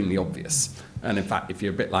extremely obvious. And in fact, if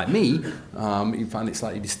you're a bit like me, you find it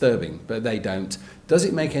slightly disturbing, but they don't. Does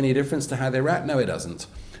it make any difference to how they react? No, it doesn't.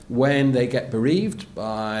 When they get bereaved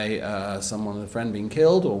by someone, a friend being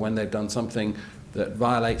killed, or when they've done something that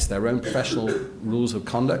violates their own professional rules of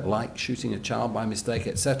conduct, like shooting a child by mistake,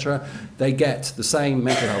 etc., they get the same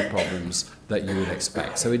mental health problems that you would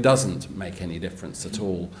expect. So it doesn't make any difference at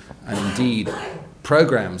all. And indeed,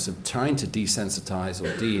 programs of trying to desensitize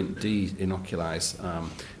or de-inoculize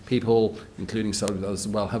people, including some of others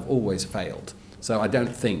as well, have always failed. So I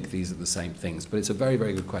don't think these are the same things, but it's a very,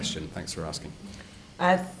 very good question. Thanks for asking.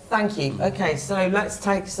 Thank you. Okay, so let's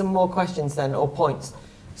take some more questions then, or points.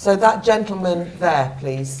 So that gentleman there,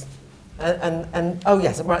 please. oh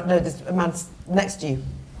yes, right, no, there's a man next to you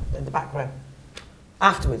in the back row.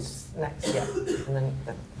 Afterwards, next, yeah. And then.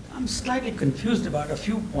 I'm slightly confused about a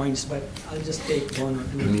few points, but I'll just take one or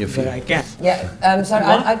two where I can. Yeah, sorry,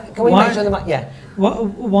 can we make sure the mic, yeah.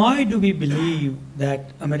 Why do we believe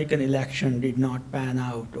that American election did not pan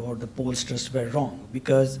out or the pollsters were wrong?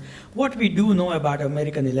 Because what we do know about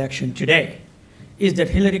American election today is that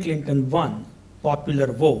Hillary Clinton won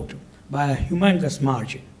popular vote by a humongous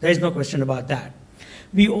margin. There is no question about that.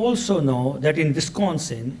 We also know that in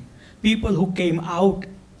Wisconsin, people who came out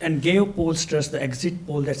and gave pollsters the exit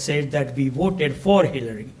poll that said that we voted for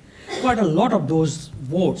Hillary, quite a lot of those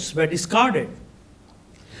votes were discarded.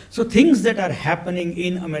 So things that are happening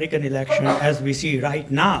in American election as we see right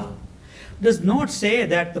now does not say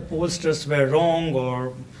that the pollsters were wrong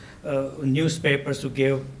or newspapers who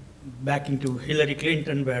gave backing to Hillary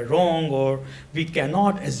Clinton were wrong, or we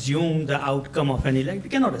cannot assume the outcome of an election. We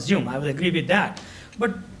cannot assume, I will agree with that.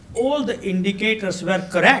 But all the indicators were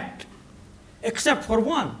correct, except for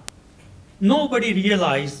one. Nobody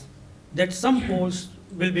realized that some polls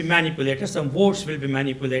will be manipulated, some votes will be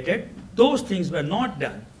manipulated. Those things were not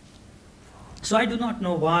done. So I do not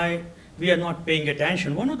know why we are not paying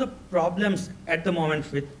attention. One of the problems at the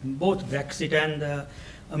moment with both Brexit and the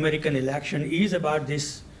American election is about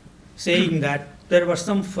this saying that there were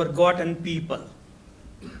some forgotten people.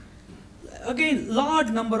 Again, large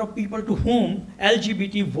number of people to whom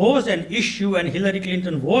LGBT was an issue and Hillary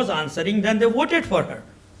Clinton was answering, then they voted for her.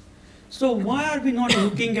 So why are we not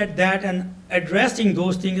looking at that and addressing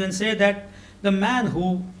those things and say that the man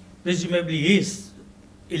who presumably is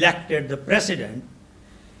elected the president,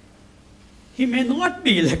 he may not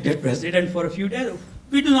be elected president for a few days.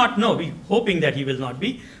 We do not know. We're hoping that he will not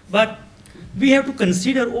be. But we have to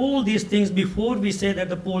consider all these things before we say that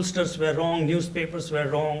the pollsters were wrong, newspapers were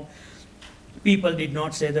wrong, people did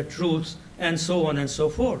not say the truth, and so on and so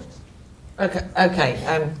forth. Okay.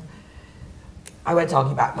 I won't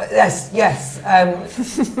argue back, but yes.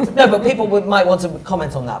 No, but people might want to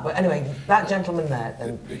comment on that. But anyway, that gentleman there.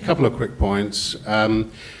 Then. A couple of quick points.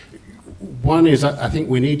 One is, I think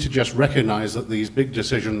we need to just recognise that these big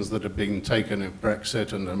decisions that have been taken of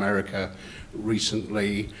Brexit and America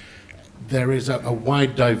recently, there is a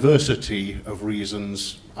wide diversity of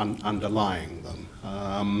reasons underlying them.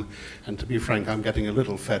 And to be frank, I'm getting a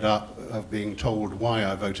little fed up of being told why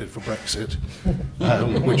I voted for Brexit,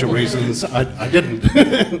 which are reasons I didn't.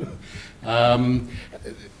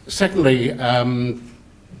 Secondly, I'm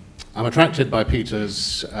attracted by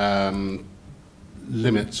Peter's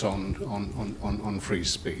limits on free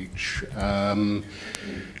speech. I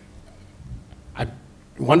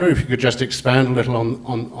wonder if you could just expand a little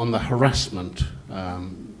on the harassment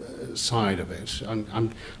side of it.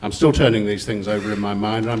 I'm still turning these things over in my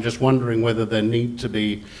mind, and I'm just wondering whether there need to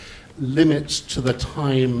be limits to the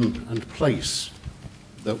time and place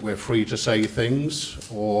that we're free to say things,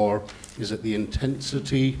 or is it the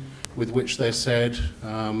intensity with which they're said?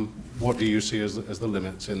 What do you see as the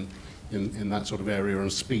limits in that sort of area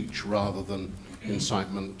of speech, rather than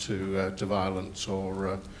incitement to violence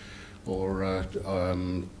or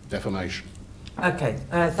defamation? Okay,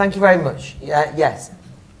 thank you very much. Yes.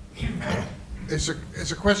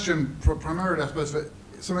 It's a question primarily, I suppose, for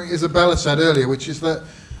something Izabella said earlier, which is that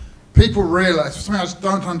people realise, something I just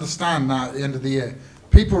don't understand now at the end of the year,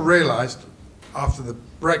 people realised after the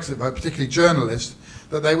Brexit vote, particularly journalists,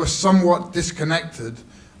 that they were somewhat disconnected,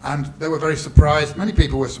 and they were very surprised, many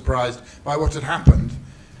people were surprised by what had happened,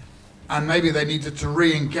 and maybe they needed to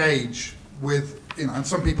re-engage with, and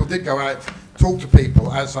some people did go out, talk to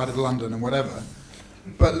people outside of London and whatever.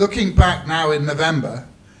 But looking back now in November,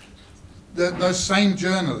 those same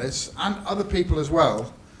journalists and other people as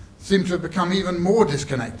well seem to have become even more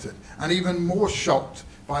disconnected and even more shocked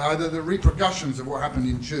by either the repercussions of what happened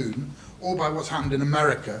in June or by what's happened in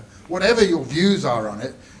America. Whatever your views are on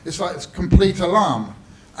it, it's like it's complete alarm.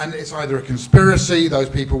 And it's either a conspiracy, those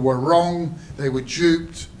people were wrong, they were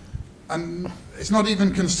duped, and it's not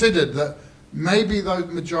even considered that maybe the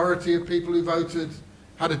majority of people who voted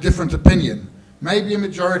had a different opinion. Maybe a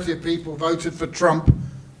majority of people voted for Trump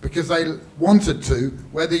because they wanted to,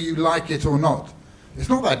 whether you like it or not. It's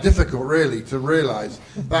not that difficult, really, to realise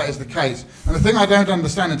that is the case. And the thing I don't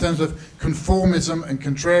understand in terms of conformism and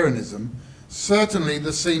contrarianism, certainly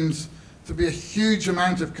there seems to be a huge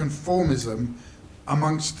amount of conformism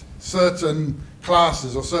amongst certain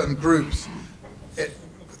classes or certain groups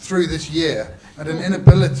through this year, and an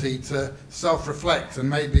inability to self-reflect and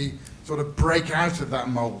maybe sort of break out of that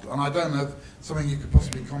mould. And I don't know if something you could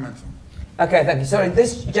possibly comment on. Okay, thank you. Sorry,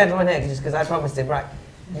 this gentleman here, just because I promised him, right.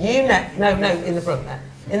 You no, in the front there.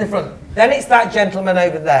 In the front. Then it's that gentleman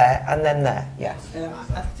over there, and then there. Yes.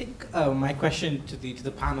 I think my question to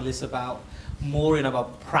the panel is about more in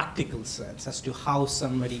about practical sense as to how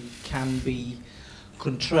somebody can be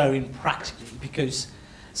contrarian practically, because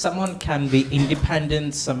someone can be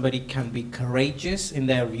independent, somebody can be courageous in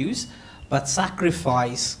their views, but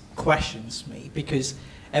sacrifice questions me, because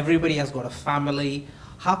everybody has got a family.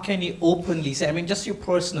 How can you openly say, I mean, just your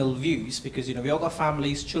personal views, because, you know, we all got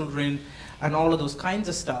families, children, and all of those kinds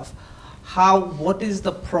of stuff. What is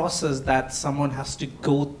the process that someone has to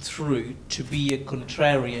go through to be a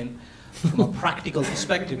contrarian from a practical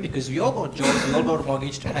perspective? Because we all got jobs, we all got a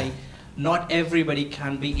mortgage to pay. Not everybody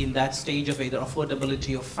can be in that stage of either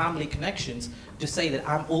affordability or family connections to say that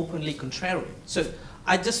I'm openly contrarian. So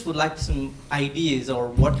I just would like some ideas or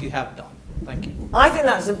what you have done. Thank you. I think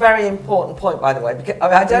that's a very important point, by the way, because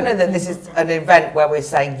I don't know that this is an event where we're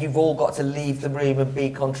saying you've all got to leave the room and be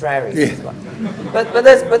contrarian. Yeah. But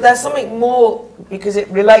there's something more, because it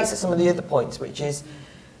relates to some of the other points, which is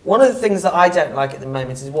one of the things that I don't like at the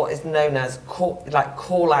moment is what is known as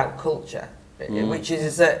call-out culture, which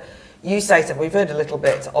is that you say something. We've heard a little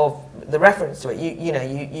bit of the reference to it.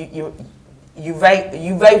 You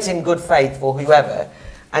vote in good faith for whoever,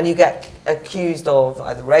 and you get accused of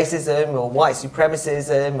either racism or white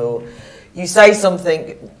supremacism, or you say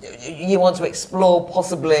something, you want to explore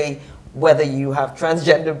possibly whether you have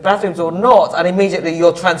transgender bathrooms or not, and immediately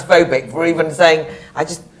you're transphobic for even saying,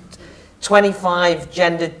 25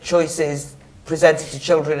 gender choices presented to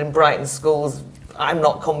children in Brighton schools, I'm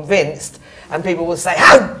not convinced, and people will say,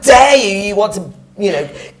 how dare you want to,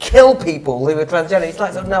 kill people who are transgender. It's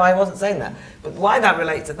like, no, I wasn't saying that. But why that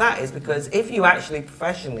relates to that is because if you actually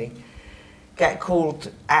professionally get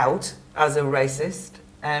called out as a racist,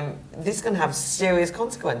 this can have serious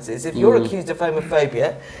consequences. If you're accused of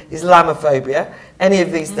homophobia, Islamophobia, any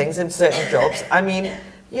of these things in certain jobs, I mean,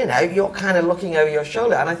 you're kind of looking over your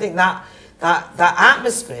shoulder. And I think that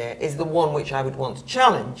atmosphere is the one which I would want to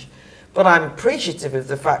challenge. But I'm appreciative of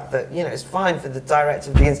the fact that, it's fine for the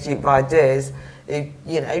director of the Institute of Ideas,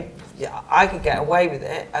 I could get away with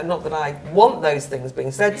it, and not that I want those things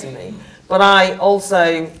being said to me, but I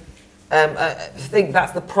also think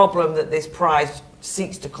that's the problem that this prize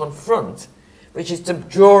seeks to confront, which is to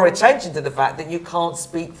draw attention to the fact that you can't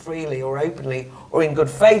speak freely or openly or in good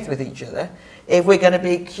faith with each other if we're going to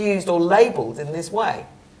be accused or labelled in this way.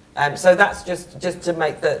 So that's just to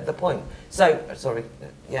make the point. So, sorry,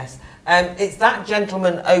 yes. It's that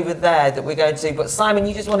gentleman over there that we're going to, but Simon,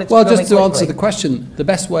 you just wanted to... Well, just to answer the question, the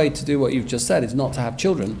best way to do what you've just said is not to have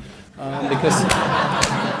children, because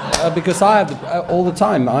I have, all the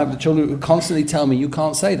time, I have the children who constantly tell me, you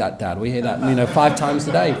can't say that, Dad. We hear that, 5 times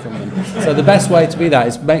a day from them. So the best way to be that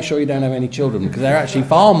is make sure you don't have any children, because they're actually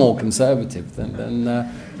far more conservative than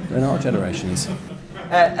our generations.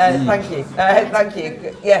 Thank you. Thank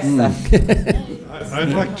you. Yes, sir. I'd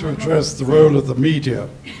like to address the role of the media.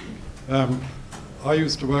 I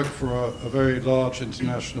used to work for a very large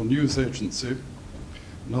international news agency,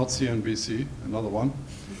 not CNBC, another one,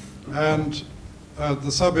 and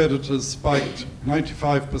the sub-editors spiked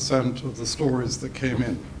 95% of the stories that came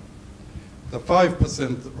in. The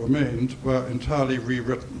 5% that remained were entirely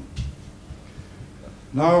rewritten.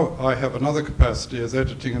 Now I have another capacity as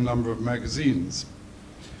editing a number of magazines,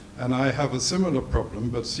 and I have a similar problem,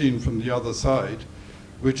 but seen from the other side,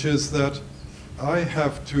 which is that I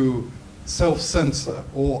have to self-censor,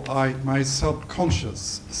 or my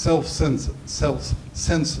subconscious self-censors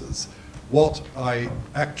what I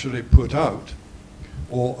actually put out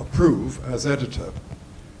or approve as editor,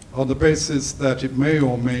 on the basis that it may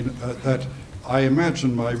or may that I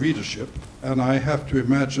imagine my readership, and I have to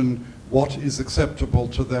imagine what is acceptable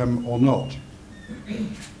to them or not.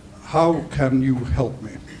 How can you help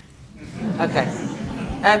me? Okay.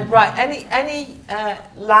 Right. Any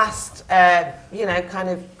last, kind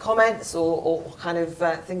of comments or kind of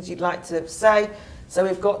things you'd like to say? So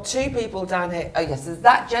we've got 2 people down here. Oh yes, there's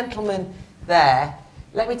that gentleman there.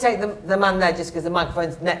 Let me take the man there just because the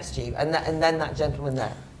microphone's next to you, and then that gentleman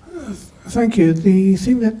there. Thank you. The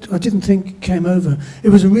thing that I didn't think came over, it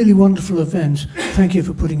was a really wonderful event. Thank you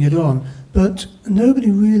for putting it on. But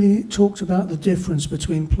nobody really talked about the difference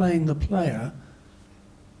between playing the player,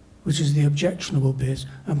 which is the objectionable bit,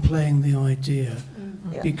 and playing the idea.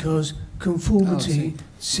 Because conformity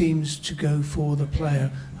seems to go for the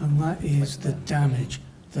player, and that is the damage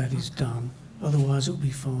that is done. Otherwise it'll be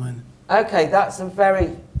fine. Okay, that's a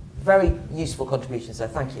very, very useful contribution, sir.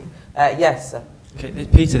 Thank you. Yes, sir. Okay,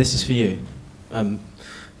 Peter, this is for you. I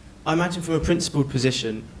imagine from a principled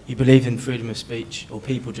position, you believe in freedom of speech, or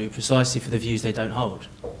people do, precisely for the views they don't hold.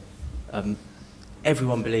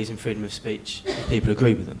 everyone believes in freedom of speech. People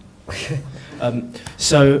agree with them.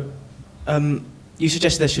 You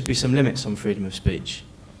suggest there should be some limits on freedom of speech,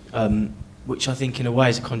 which I think in a way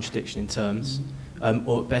is a contradiction in terms,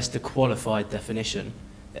 or at best a qualified definition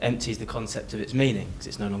that empties the concept of its meaning, because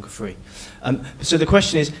it's no longer free. So the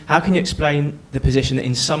question is, how can you explain the position that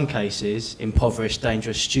in some cases, impoverished,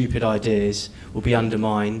 dangerous, stupid ideas will be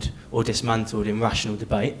undermined or dismantled in rational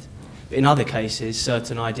debate, but in other cases,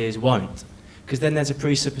 certain ideas won't? Because then there's a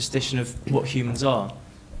presupposition of what humans are.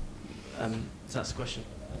 So that's the question.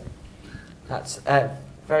 That's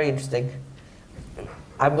very interesting.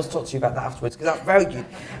 I must talk to you about that afterwards, because that's very good.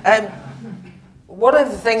 One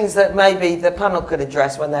of the things that maybe the panel could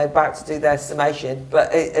address when they're about to do their summation,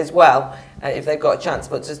 but as well, if they've got a chance,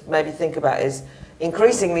 but just maybe think about is,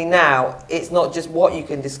 increasingly now, it's not just what you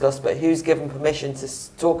can discuss, but who's given permission to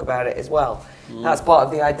talk about it as well. That's part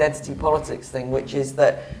of the identity politics thing, which is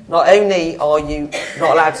that not only are you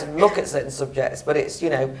not allowed to look at certain subjects, but it's, you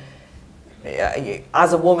know,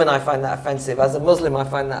 as a woman I find that offensive, as a Muslim I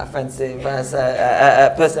find that offensive, as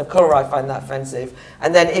a person of colour I find that offensive,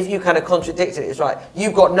 and then if you kind of contradict it, it's right,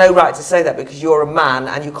 you've got no right to say that because you're a man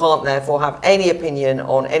and you can't therefore have any opinion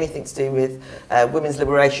on anything to do with women's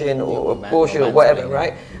liberation or abortion or whatever,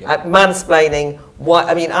 right? Mansplaining,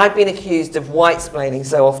 I mean, I've been accused of white-splaining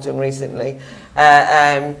so often recently,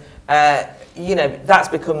 you know, that's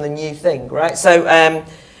become the new thing, right? So,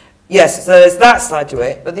 yes, so there's that side to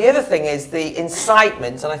it, but the other thing is the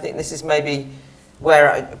incitement, and I think this is maybe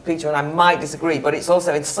where Peter and I might disagree, but it's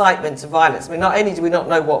also incitement to violence. I mean, not only do we not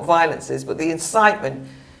know what violence is, but the incitement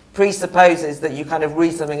presupposes that you kind of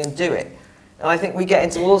read something and do it. And I think we get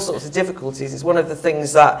into all sorts of difficulties. It's one of the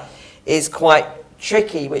things that is quite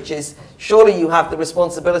tricky, which is surely you have the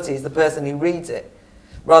responsibility as the person who reads it,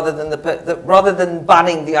 rather than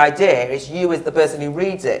banning the idea, it's you as the person who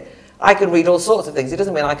reads it. I can read all sorts of things. It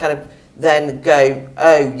doesn't mean I kind of then go,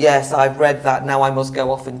 oh, yes, I've read that, now I must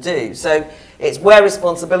go off and do. So it's where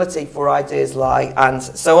responsibility for ideas lie and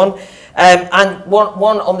so on. And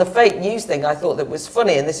one on the fake news thing I thought that was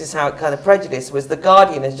funny, and this is how it kind of prejudiced, was The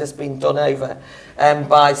Guardian has just been done over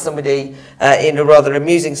by somebody in a rather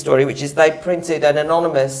amusing story, which is they printed an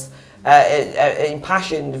anonymous,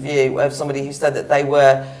 impassioned view of somebody who said that they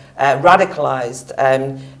were radicalised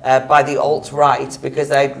by the alt-right because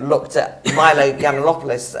they looked at Milo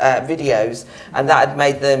Yiannopoulos videos, and that had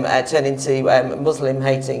made them turn into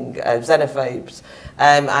Muslim-hating xenophobes.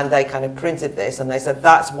 And they kind of printed this, and they said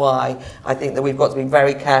that's why I think that we've got to be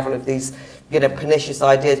very careful of these, you know, pernicious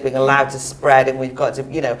ideas being allowed to spread, and we've got to,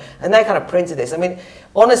 you know, and they kind of printed this. I mean,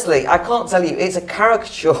 honestly, I can't tell you, it's a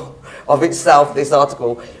caricature of itself, this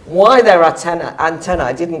article. Why their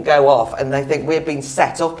antennae didn't go off and they think we're being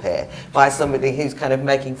set up here by somebody who's kind of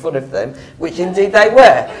making fun of them, which indeed they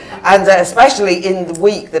were. And especially in the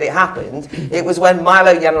week that it happened, it was when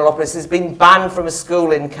Milo Yiannopoulos has been banned from a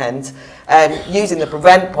school in Kent using the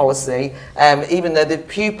prevent policy, even though the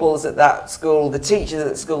pupils at that school, the teachers at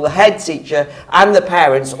the school, the head teacher and the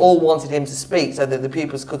parents all wanted him to speak so that the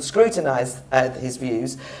pupils could scrutinise his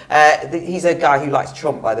views. He's a guy who likes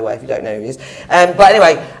Trump, by the way, if you don't know who he is. But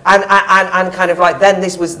anyway, and kind of like then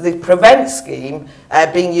this was the prevent scheme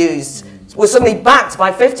being used, was suddenly backed by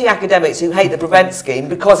 50 academics who hate the prevent scheme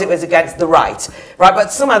because it was against the right. But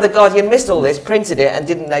somehow the Guardian missed all this, printed it, and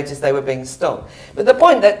didn't notice they were being stung. But the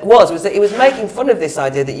point was that it was making fun of this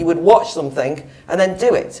idea that you would watch something and then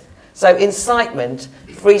do it. So incitement,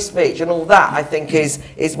 free speech, and all that, I think, is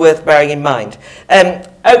worth bearing in mind.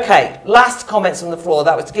 Okay, last comments from the floor.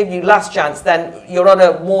 That was to give you last chance. Then you're on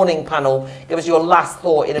a warning panel. Give us your last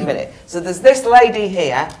thought in a minute. So there's this lady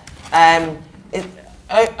here,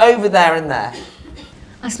 over there and there.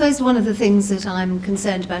 I suppose one of the things that I'm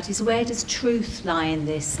concerned about is where does truth lie in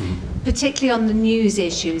this, particularly on the news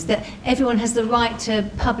issues, that everyone has the right to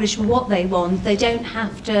publish what they want. They don't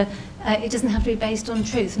have to, it doesn't have to be based on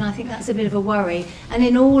truth, and I think that's a bit of a worry. And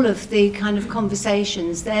in all of the kind of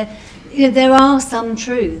conversations, there are some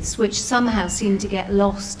truths which somehow seem to get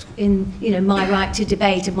lost in, you know, my right to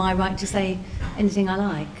debate and my right to say anything I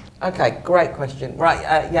like. Okay, great question. Right,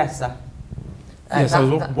 yes, sir. Yes, I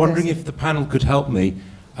was wondering if the panel could help me.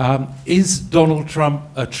 Is Donald Trump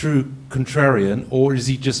a true contrarian, or is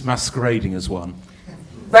he just masquerading as one?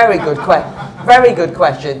 Very good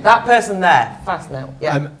question. That person there, fast now.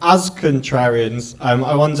 Yeah. As contrarians,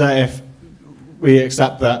 I wonder if we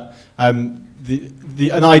accept that the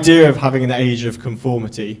an idea of having an age of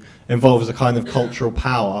conformity involves a kind of cultural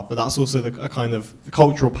power, but that's also a kind of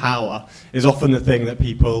cultural power is often the thing that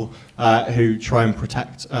people who try and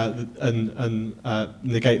protect and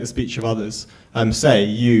negate the speech of others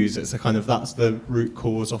use. It's a kind of, that's the root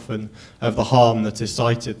cause often of the harm that is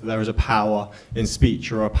cited, that there is a power in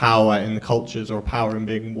speech or a power in the cultures or a power in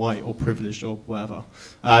being white or privileged or whatever.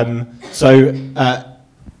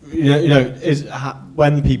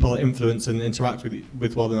 When people influence and interact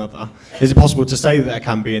with one another, is it possible to say that there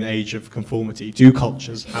can be an age of conformity? Do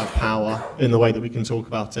cultures have power in the way that we can talk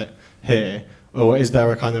about it here? Or is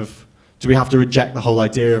there a kind of, do we have to reject the whole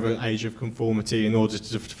idea of an age of conformity in order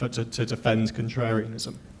to defend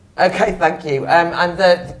contrarianism? Okay, thank you.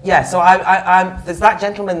 So there's that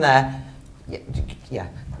gentleman there.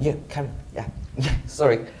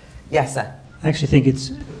 Sorry. Yes, sir. I actually think it's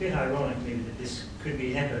a bit ironic maybe that this could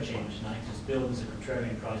be an echo chamber tonight, because billed as a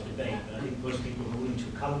contrarian prize debate, but I think most people who are willing to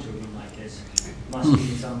come to a room like this must be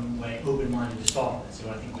in some way open-minded to start with, so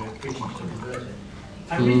I think we're preaching to the converted.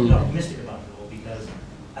 I'm really optimistic about it all, because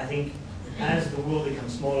I think as the world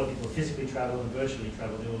becomes smaller, people physically travel and virtually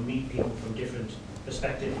travel, they will meet people from different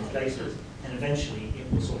perspectives and places, and eventually it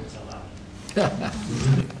will sort itself out.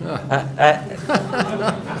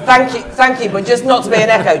 Thank you, but just not to be an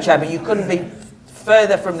echo chamber, you couldn't be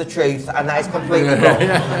further from the truth, and that is completely wrong.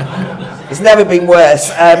 It's never been worse.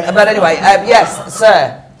 But anyway, yes,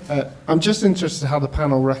 sir. I'm just interested how the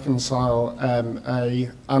panel reconcile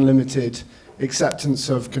a unlimited acceptance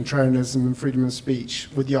of contrarianism and freedom of speech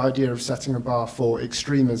with the idea of setting a bar for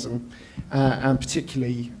extremism, and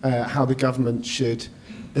particularly how the government should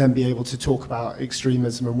then be able to talk about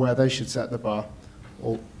extremism and where they should set the bar.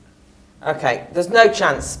 Okay, there's no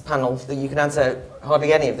chance, panel, that you can answer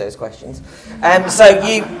hardly any of those questions.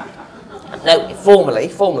 Formally,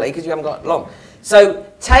 because you haven't got long. So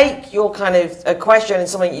take your kind of question and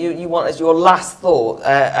something you want as your last thought.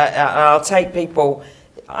 And I'll take people,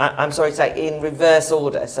 I'm sorry to say, in reverse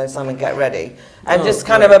order, so Simon, get ready. And just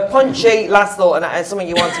kind of a punchy last thought and something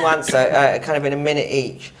you want to answer kind of in a minute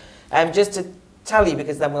each. Just to tell you,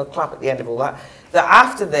 because then we'll clap at the end of all that, that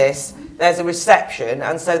after this there's a reception,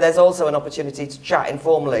 and so there's also an opportunity to chat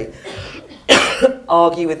informally,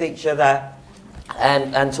 argue with each other,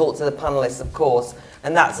 and talk to the panellists, of course,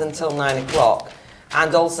 and that's until 9 o'clock.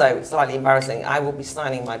 And also, it's slightly embarrassing, I will be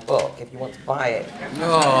signing my book if you want to buy it.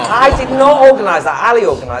 Oh. I did not organise that, Ali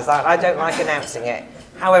organised that, I don't like announcing it.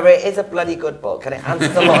 However, it is a bloody good book, and it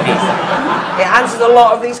answers a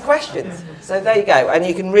lot of these questions. So there you go, and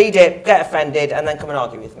you can read it, get offended, and then come and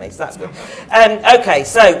argue with me. So that's good. Okay,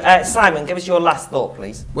 so Simon, give us your last thought,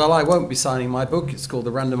 please. Well, I won't be signing my book. It's called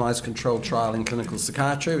The Randomised Controlled Trial in Clinical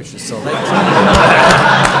Psychiatry, which has sold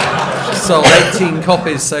 18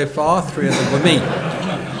 copies so far. 3 of them were me.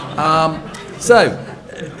 I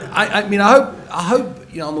hope,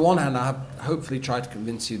 on the one hand, I have hopefully tried to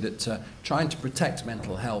convince you that trying to protect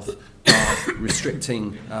mental health by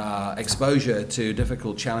restricting exposure to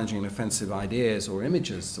difficult, challenging and offensive ideas or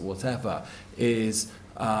images or whatever is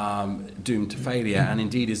doomed to failure, and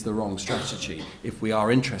indeed is the wrong strategy if we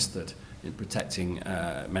are interested in protecting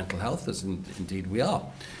mental health, as indeed we are.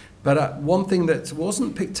 But one thing that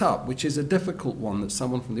wasn't picked up, which is a difficult one that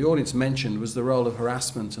someone from the audience mentioned, was the role of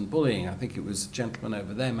harassment and bullying. I think it was a gentleman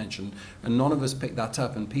over there mentioned, and none of us picked that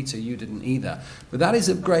up, and Peter, you didn't either. But that is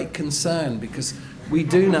of great concern, because we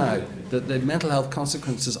do know that the mental health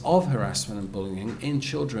consequences of harassment and bullying in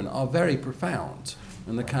children are very profound.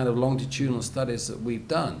 And the kind of longitudinal studies that we've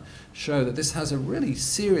done show that this has a really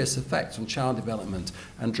serious effect on child development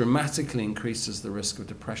and dramatically increases the risk of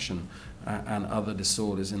depression and other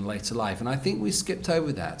disorders in later life. And I think we skipped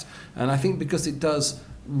over that. And I think because it does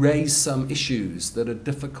raise some issues that are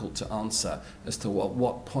difficult to answer as to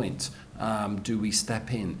what point do we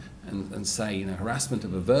step in and say, harassment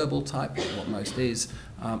of a verbal type, what most is,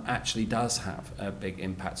 actually does have a big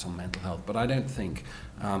impact on mental health. But I don't think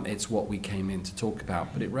it's what we came in to talk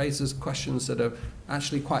about. But it raises questions that are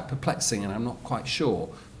actually quite perplexing, and I'm not quite sure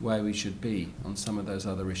where we should be on some of those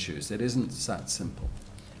other issues. It isn't that simple.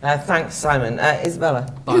 Thanks, Simon.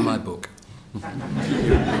 Izabella? Buy my book.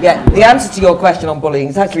 Yeah, the answer to your question on bullying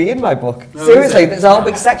is actually in my book. Oh, seriously, there's a whole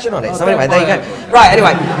big section on it. So anyway, there you go. Right,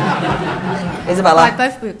 anyway. Izabella?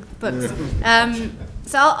 Both books.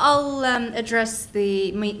 So I'll address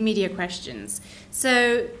the media questions.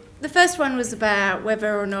 So the first one was about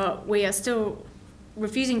whether or not we are still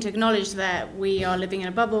refusing to acknowledge that we are living in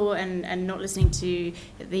a bubble and not listening to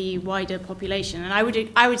the wider population. And I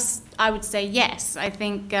would say yes. I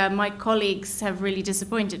think my colleagues have really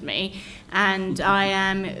disappointed me, and I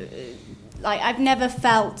am like, I've never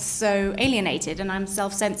felt so alienated, and I'm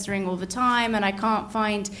self-censoring all the time, and I can't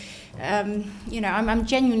find, you know, I'm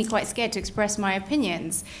genuinely quite scared to express my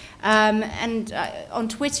opinions. And on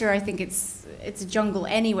Twitter, I think it's a jungle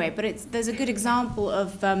anyway, but there's a good example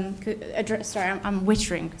of, sorry, I'm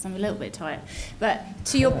wittering because I'm a little bit tired, but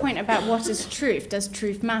to your point about what is truth, does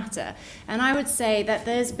truth matter? And I would say that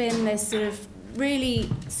there's been this sort of really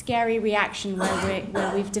scary reaction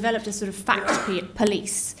where we've developed a sort of fact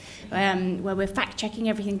police, where we're fact-checking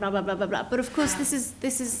everything, blah, blah, blah, blah, blah. But of course, this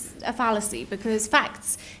is a fallacy, because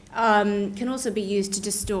facts can also be used to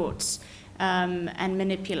distort and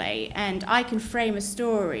manipulate. And I can frame a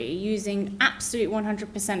story using absolute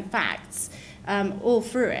 100% facts all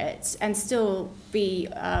through it and still be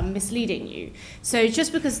misleading you. So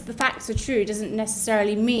just because the facts are true doesn't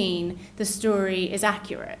necessarily mean the story is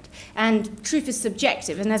accurate. And truth is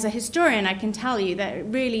subjective. And as a historian, I can tell you that it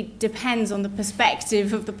really depends on the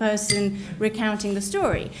perspective of the person recounting the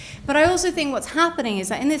story. But I also think what's happening is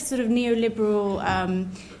that in this sort of neoliberal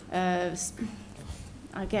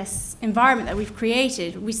I guess, environment that we've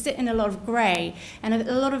created, we sit in a lot of grey, and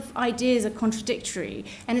a lot of ideas are contradictory,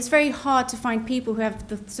 and it's very hard to find people who have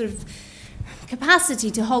the sort of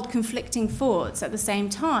capacity to hold conflicting thoughts at the same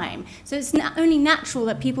time. So it's only natural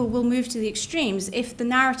that people will move to the extremes if the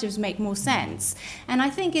narratives make more sense. And I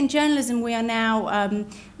think in journalism we are now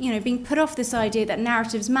you know, being put off this idea that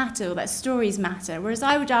narratives matter or that stories matter, whereas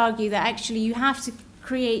I would argue that actually you have to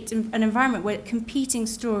create an environment where competing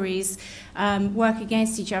stories work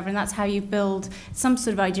against each other, and that's how you build some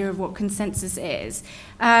sort of idea of what consensus is.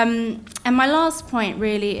 And my last point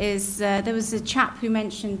really is there was a chap who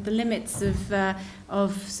mentioned the limits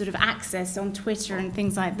of sort of access on Twitter and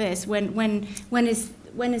things like this. When is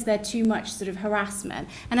there too much sort of harassment?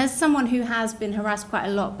 And as someone who has been harassed quite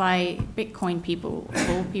a lot by Bitcoin people,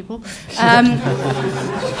 all people,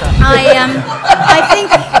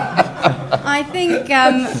 I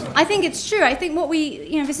think it's true. I think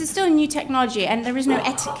this is still a new technology, and there is no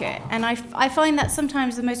etiquette. And I find that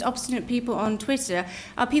sometimes the most obstinate people on Twitter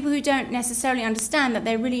are people who don't necessarily understand that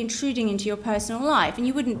they're really intruding into your personal life, and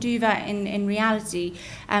you wouldn't do that in reality.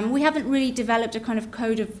 We haven't really developed a kind of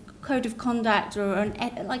code of conduct or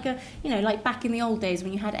like back in the old days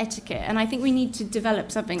when you had etiquette, and I think we need to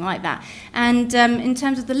develop something like that. And in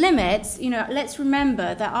terms of the limits, let's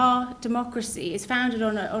remember that our democracy is founded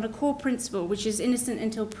on a core principle, which is innocent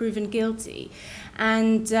until proven guilty.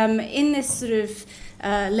 And in this sort of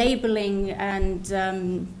labeling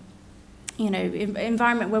and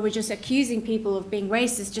environment where we're just accusing people of being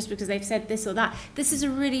racist just because they've said this or that, this is a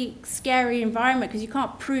really scary environment because you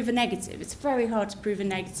can't prove a negative. It's very hard to prove a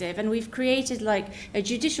negative, and we've created like a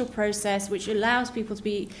judicial process which allows people to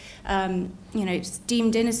be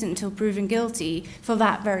deemed innocent until proven guilty for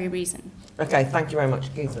that very reason. Okay, thank you very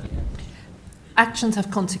much. Gisela. Actions have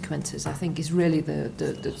consequences, I think, is really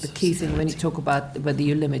the key thing when you talk about whether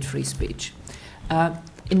you limit free speech.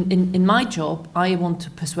 In my job, I want to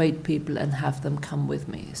persuade people and have them come with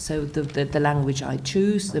me. So the language I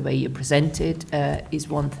choose, the way you present it, is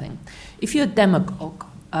one thing. If you're a demagogue,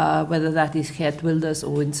 whether that is Geert Wilders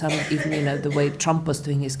or in some even the way Trump was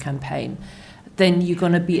doing his campaign, then you're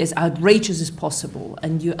going to be as outrageous as possible,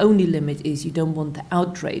 and your only limit is you don't want the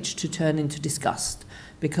outrage to turn into disgust,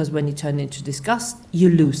 because when you turn into disgust, you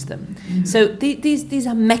lose them. Mm-hmm. So these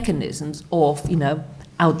are mechanisms of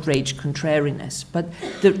outrage, contrariness. But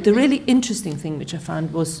the really interesting thing which I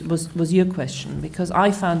found was your question, because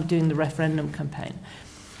I found during the referendum campaign,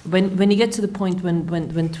 when you get to the point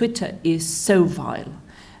when Twitter is so vile,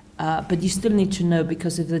 but you still need to know,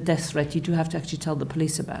 because of the death threat, you do have to actually tell the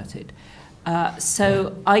police about it.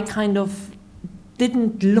 So I kind of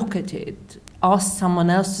didn't look at it, asked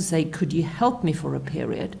someone else to say, could you help me for a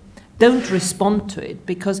period? Don't respond to it,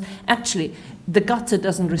 because actually the gutter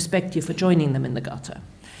doesn't respect you for joining them in the gutter.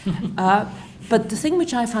 But the thing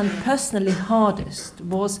which I found personally hardest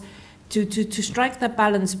was to strike that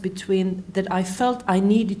balance between that I felt I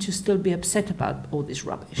needed to still be upset about all this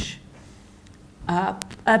rubbish. But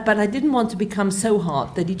I didn't want to become so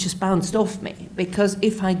hard that it just bounced off me, because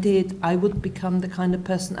if I did, I would become the kind of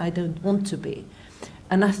person I don't want to be.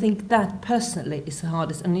 And I think that personally is the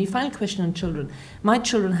hardest. And your final question on children, my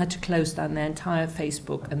children had to close down their entire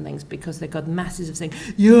Facebook and things because they got masses of saying,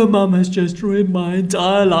 your mum has just ruined my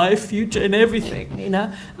entire life, future and everything,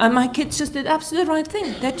 And my kids just did absolutely the right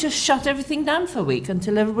thing. They just shut everything down for a week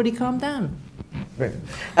until everybody calmed down. Brilliant.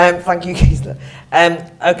 Thank you, Gisela.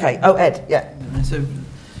 Okay. Oh, Ed, yeah. So,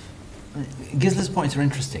 Gisela's points are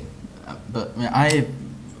interesting, but I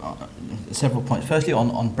have several points. Firstly,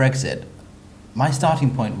 on Brexit, my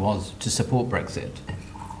starting point was to support Brexit,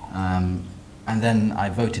 and and then I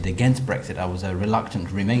voted against Brexit. I was a reluctant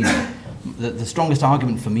Remainer. The strongest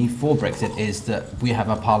argument for me for Brexit is that we have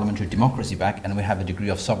our parliamentary democracy back and we have a degree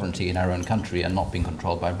of sovereignty in our own country and not being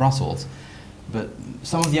controlled by Brussels. But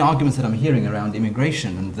some of the arguments that I'm hearing around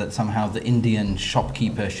immigration, and that somehow the Indian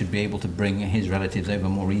shopkeeper should be able to bring his relatives over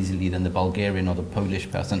more easily than the Bulgarian or the Polish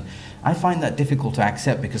person, I find that difficult to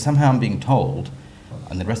accept, because somehow I'm being told,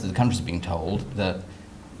 and the rest of the country is being told, that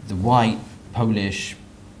the white, Polish,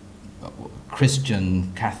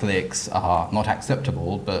 Christian Catholics are not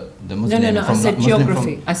acceptable, but the Muslim I said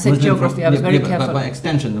geography. I said geography. I was very careful. But by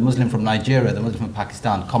extension, the Muslim from Nigeria, the Muslim from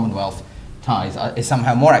Pakistan, Commonwealth ties is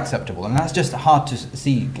somehow more acceptable, and that's just hard to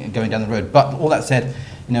see going down the road. But all that said,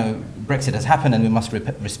 Brexit has happened, and we must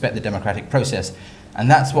respect the democratic process, and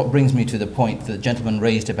that's what brings me to the point that the gentleman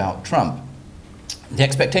raised about Trump. The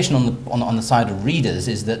expectation on the side of readers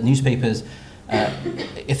is that newspapers,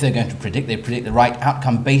 if they're going to predict, they predict the right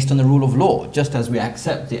outcome based on the rule of law, just as we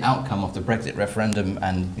accept the outcome of the Brexit referendum,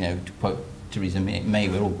 and to quote Theresa May,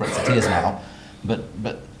 we're all Brexiteers now, but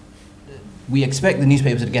we expect the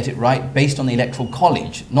newspapers to get it right based on the electoral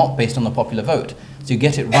college, not based on the popular vote. So you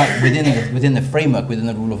get it right within the framework, within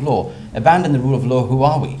the rule of law. Abandon the rule of law, who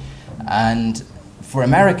are we? And for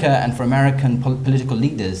America and for American political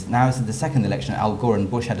leaders, now this is the second election. Al Gore and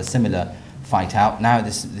Bush had a similar fight out. Now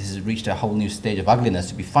this has reached a whole new stage of ugliness.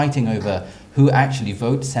 To be fighting over who actually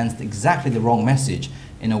votes sends exactly the wrong message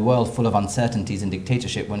in a world full of uncertainties and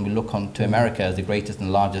dictatorship, when we look on to America as the greatest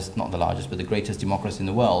and largest, not the largest, but the greatest democracy in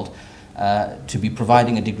the world, to be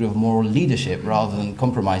providing a degree of moral leadership rather than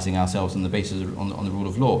compromising ourselves on the basis on the rule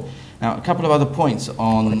of law. Now, a couple of other points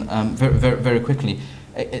on very quickly.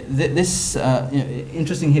 This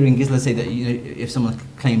interesting hearing Gisela say that if someone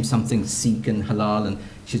claims something Sikh and halal, and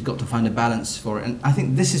she's got to find a balance for it. And I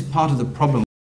think this is part of the problem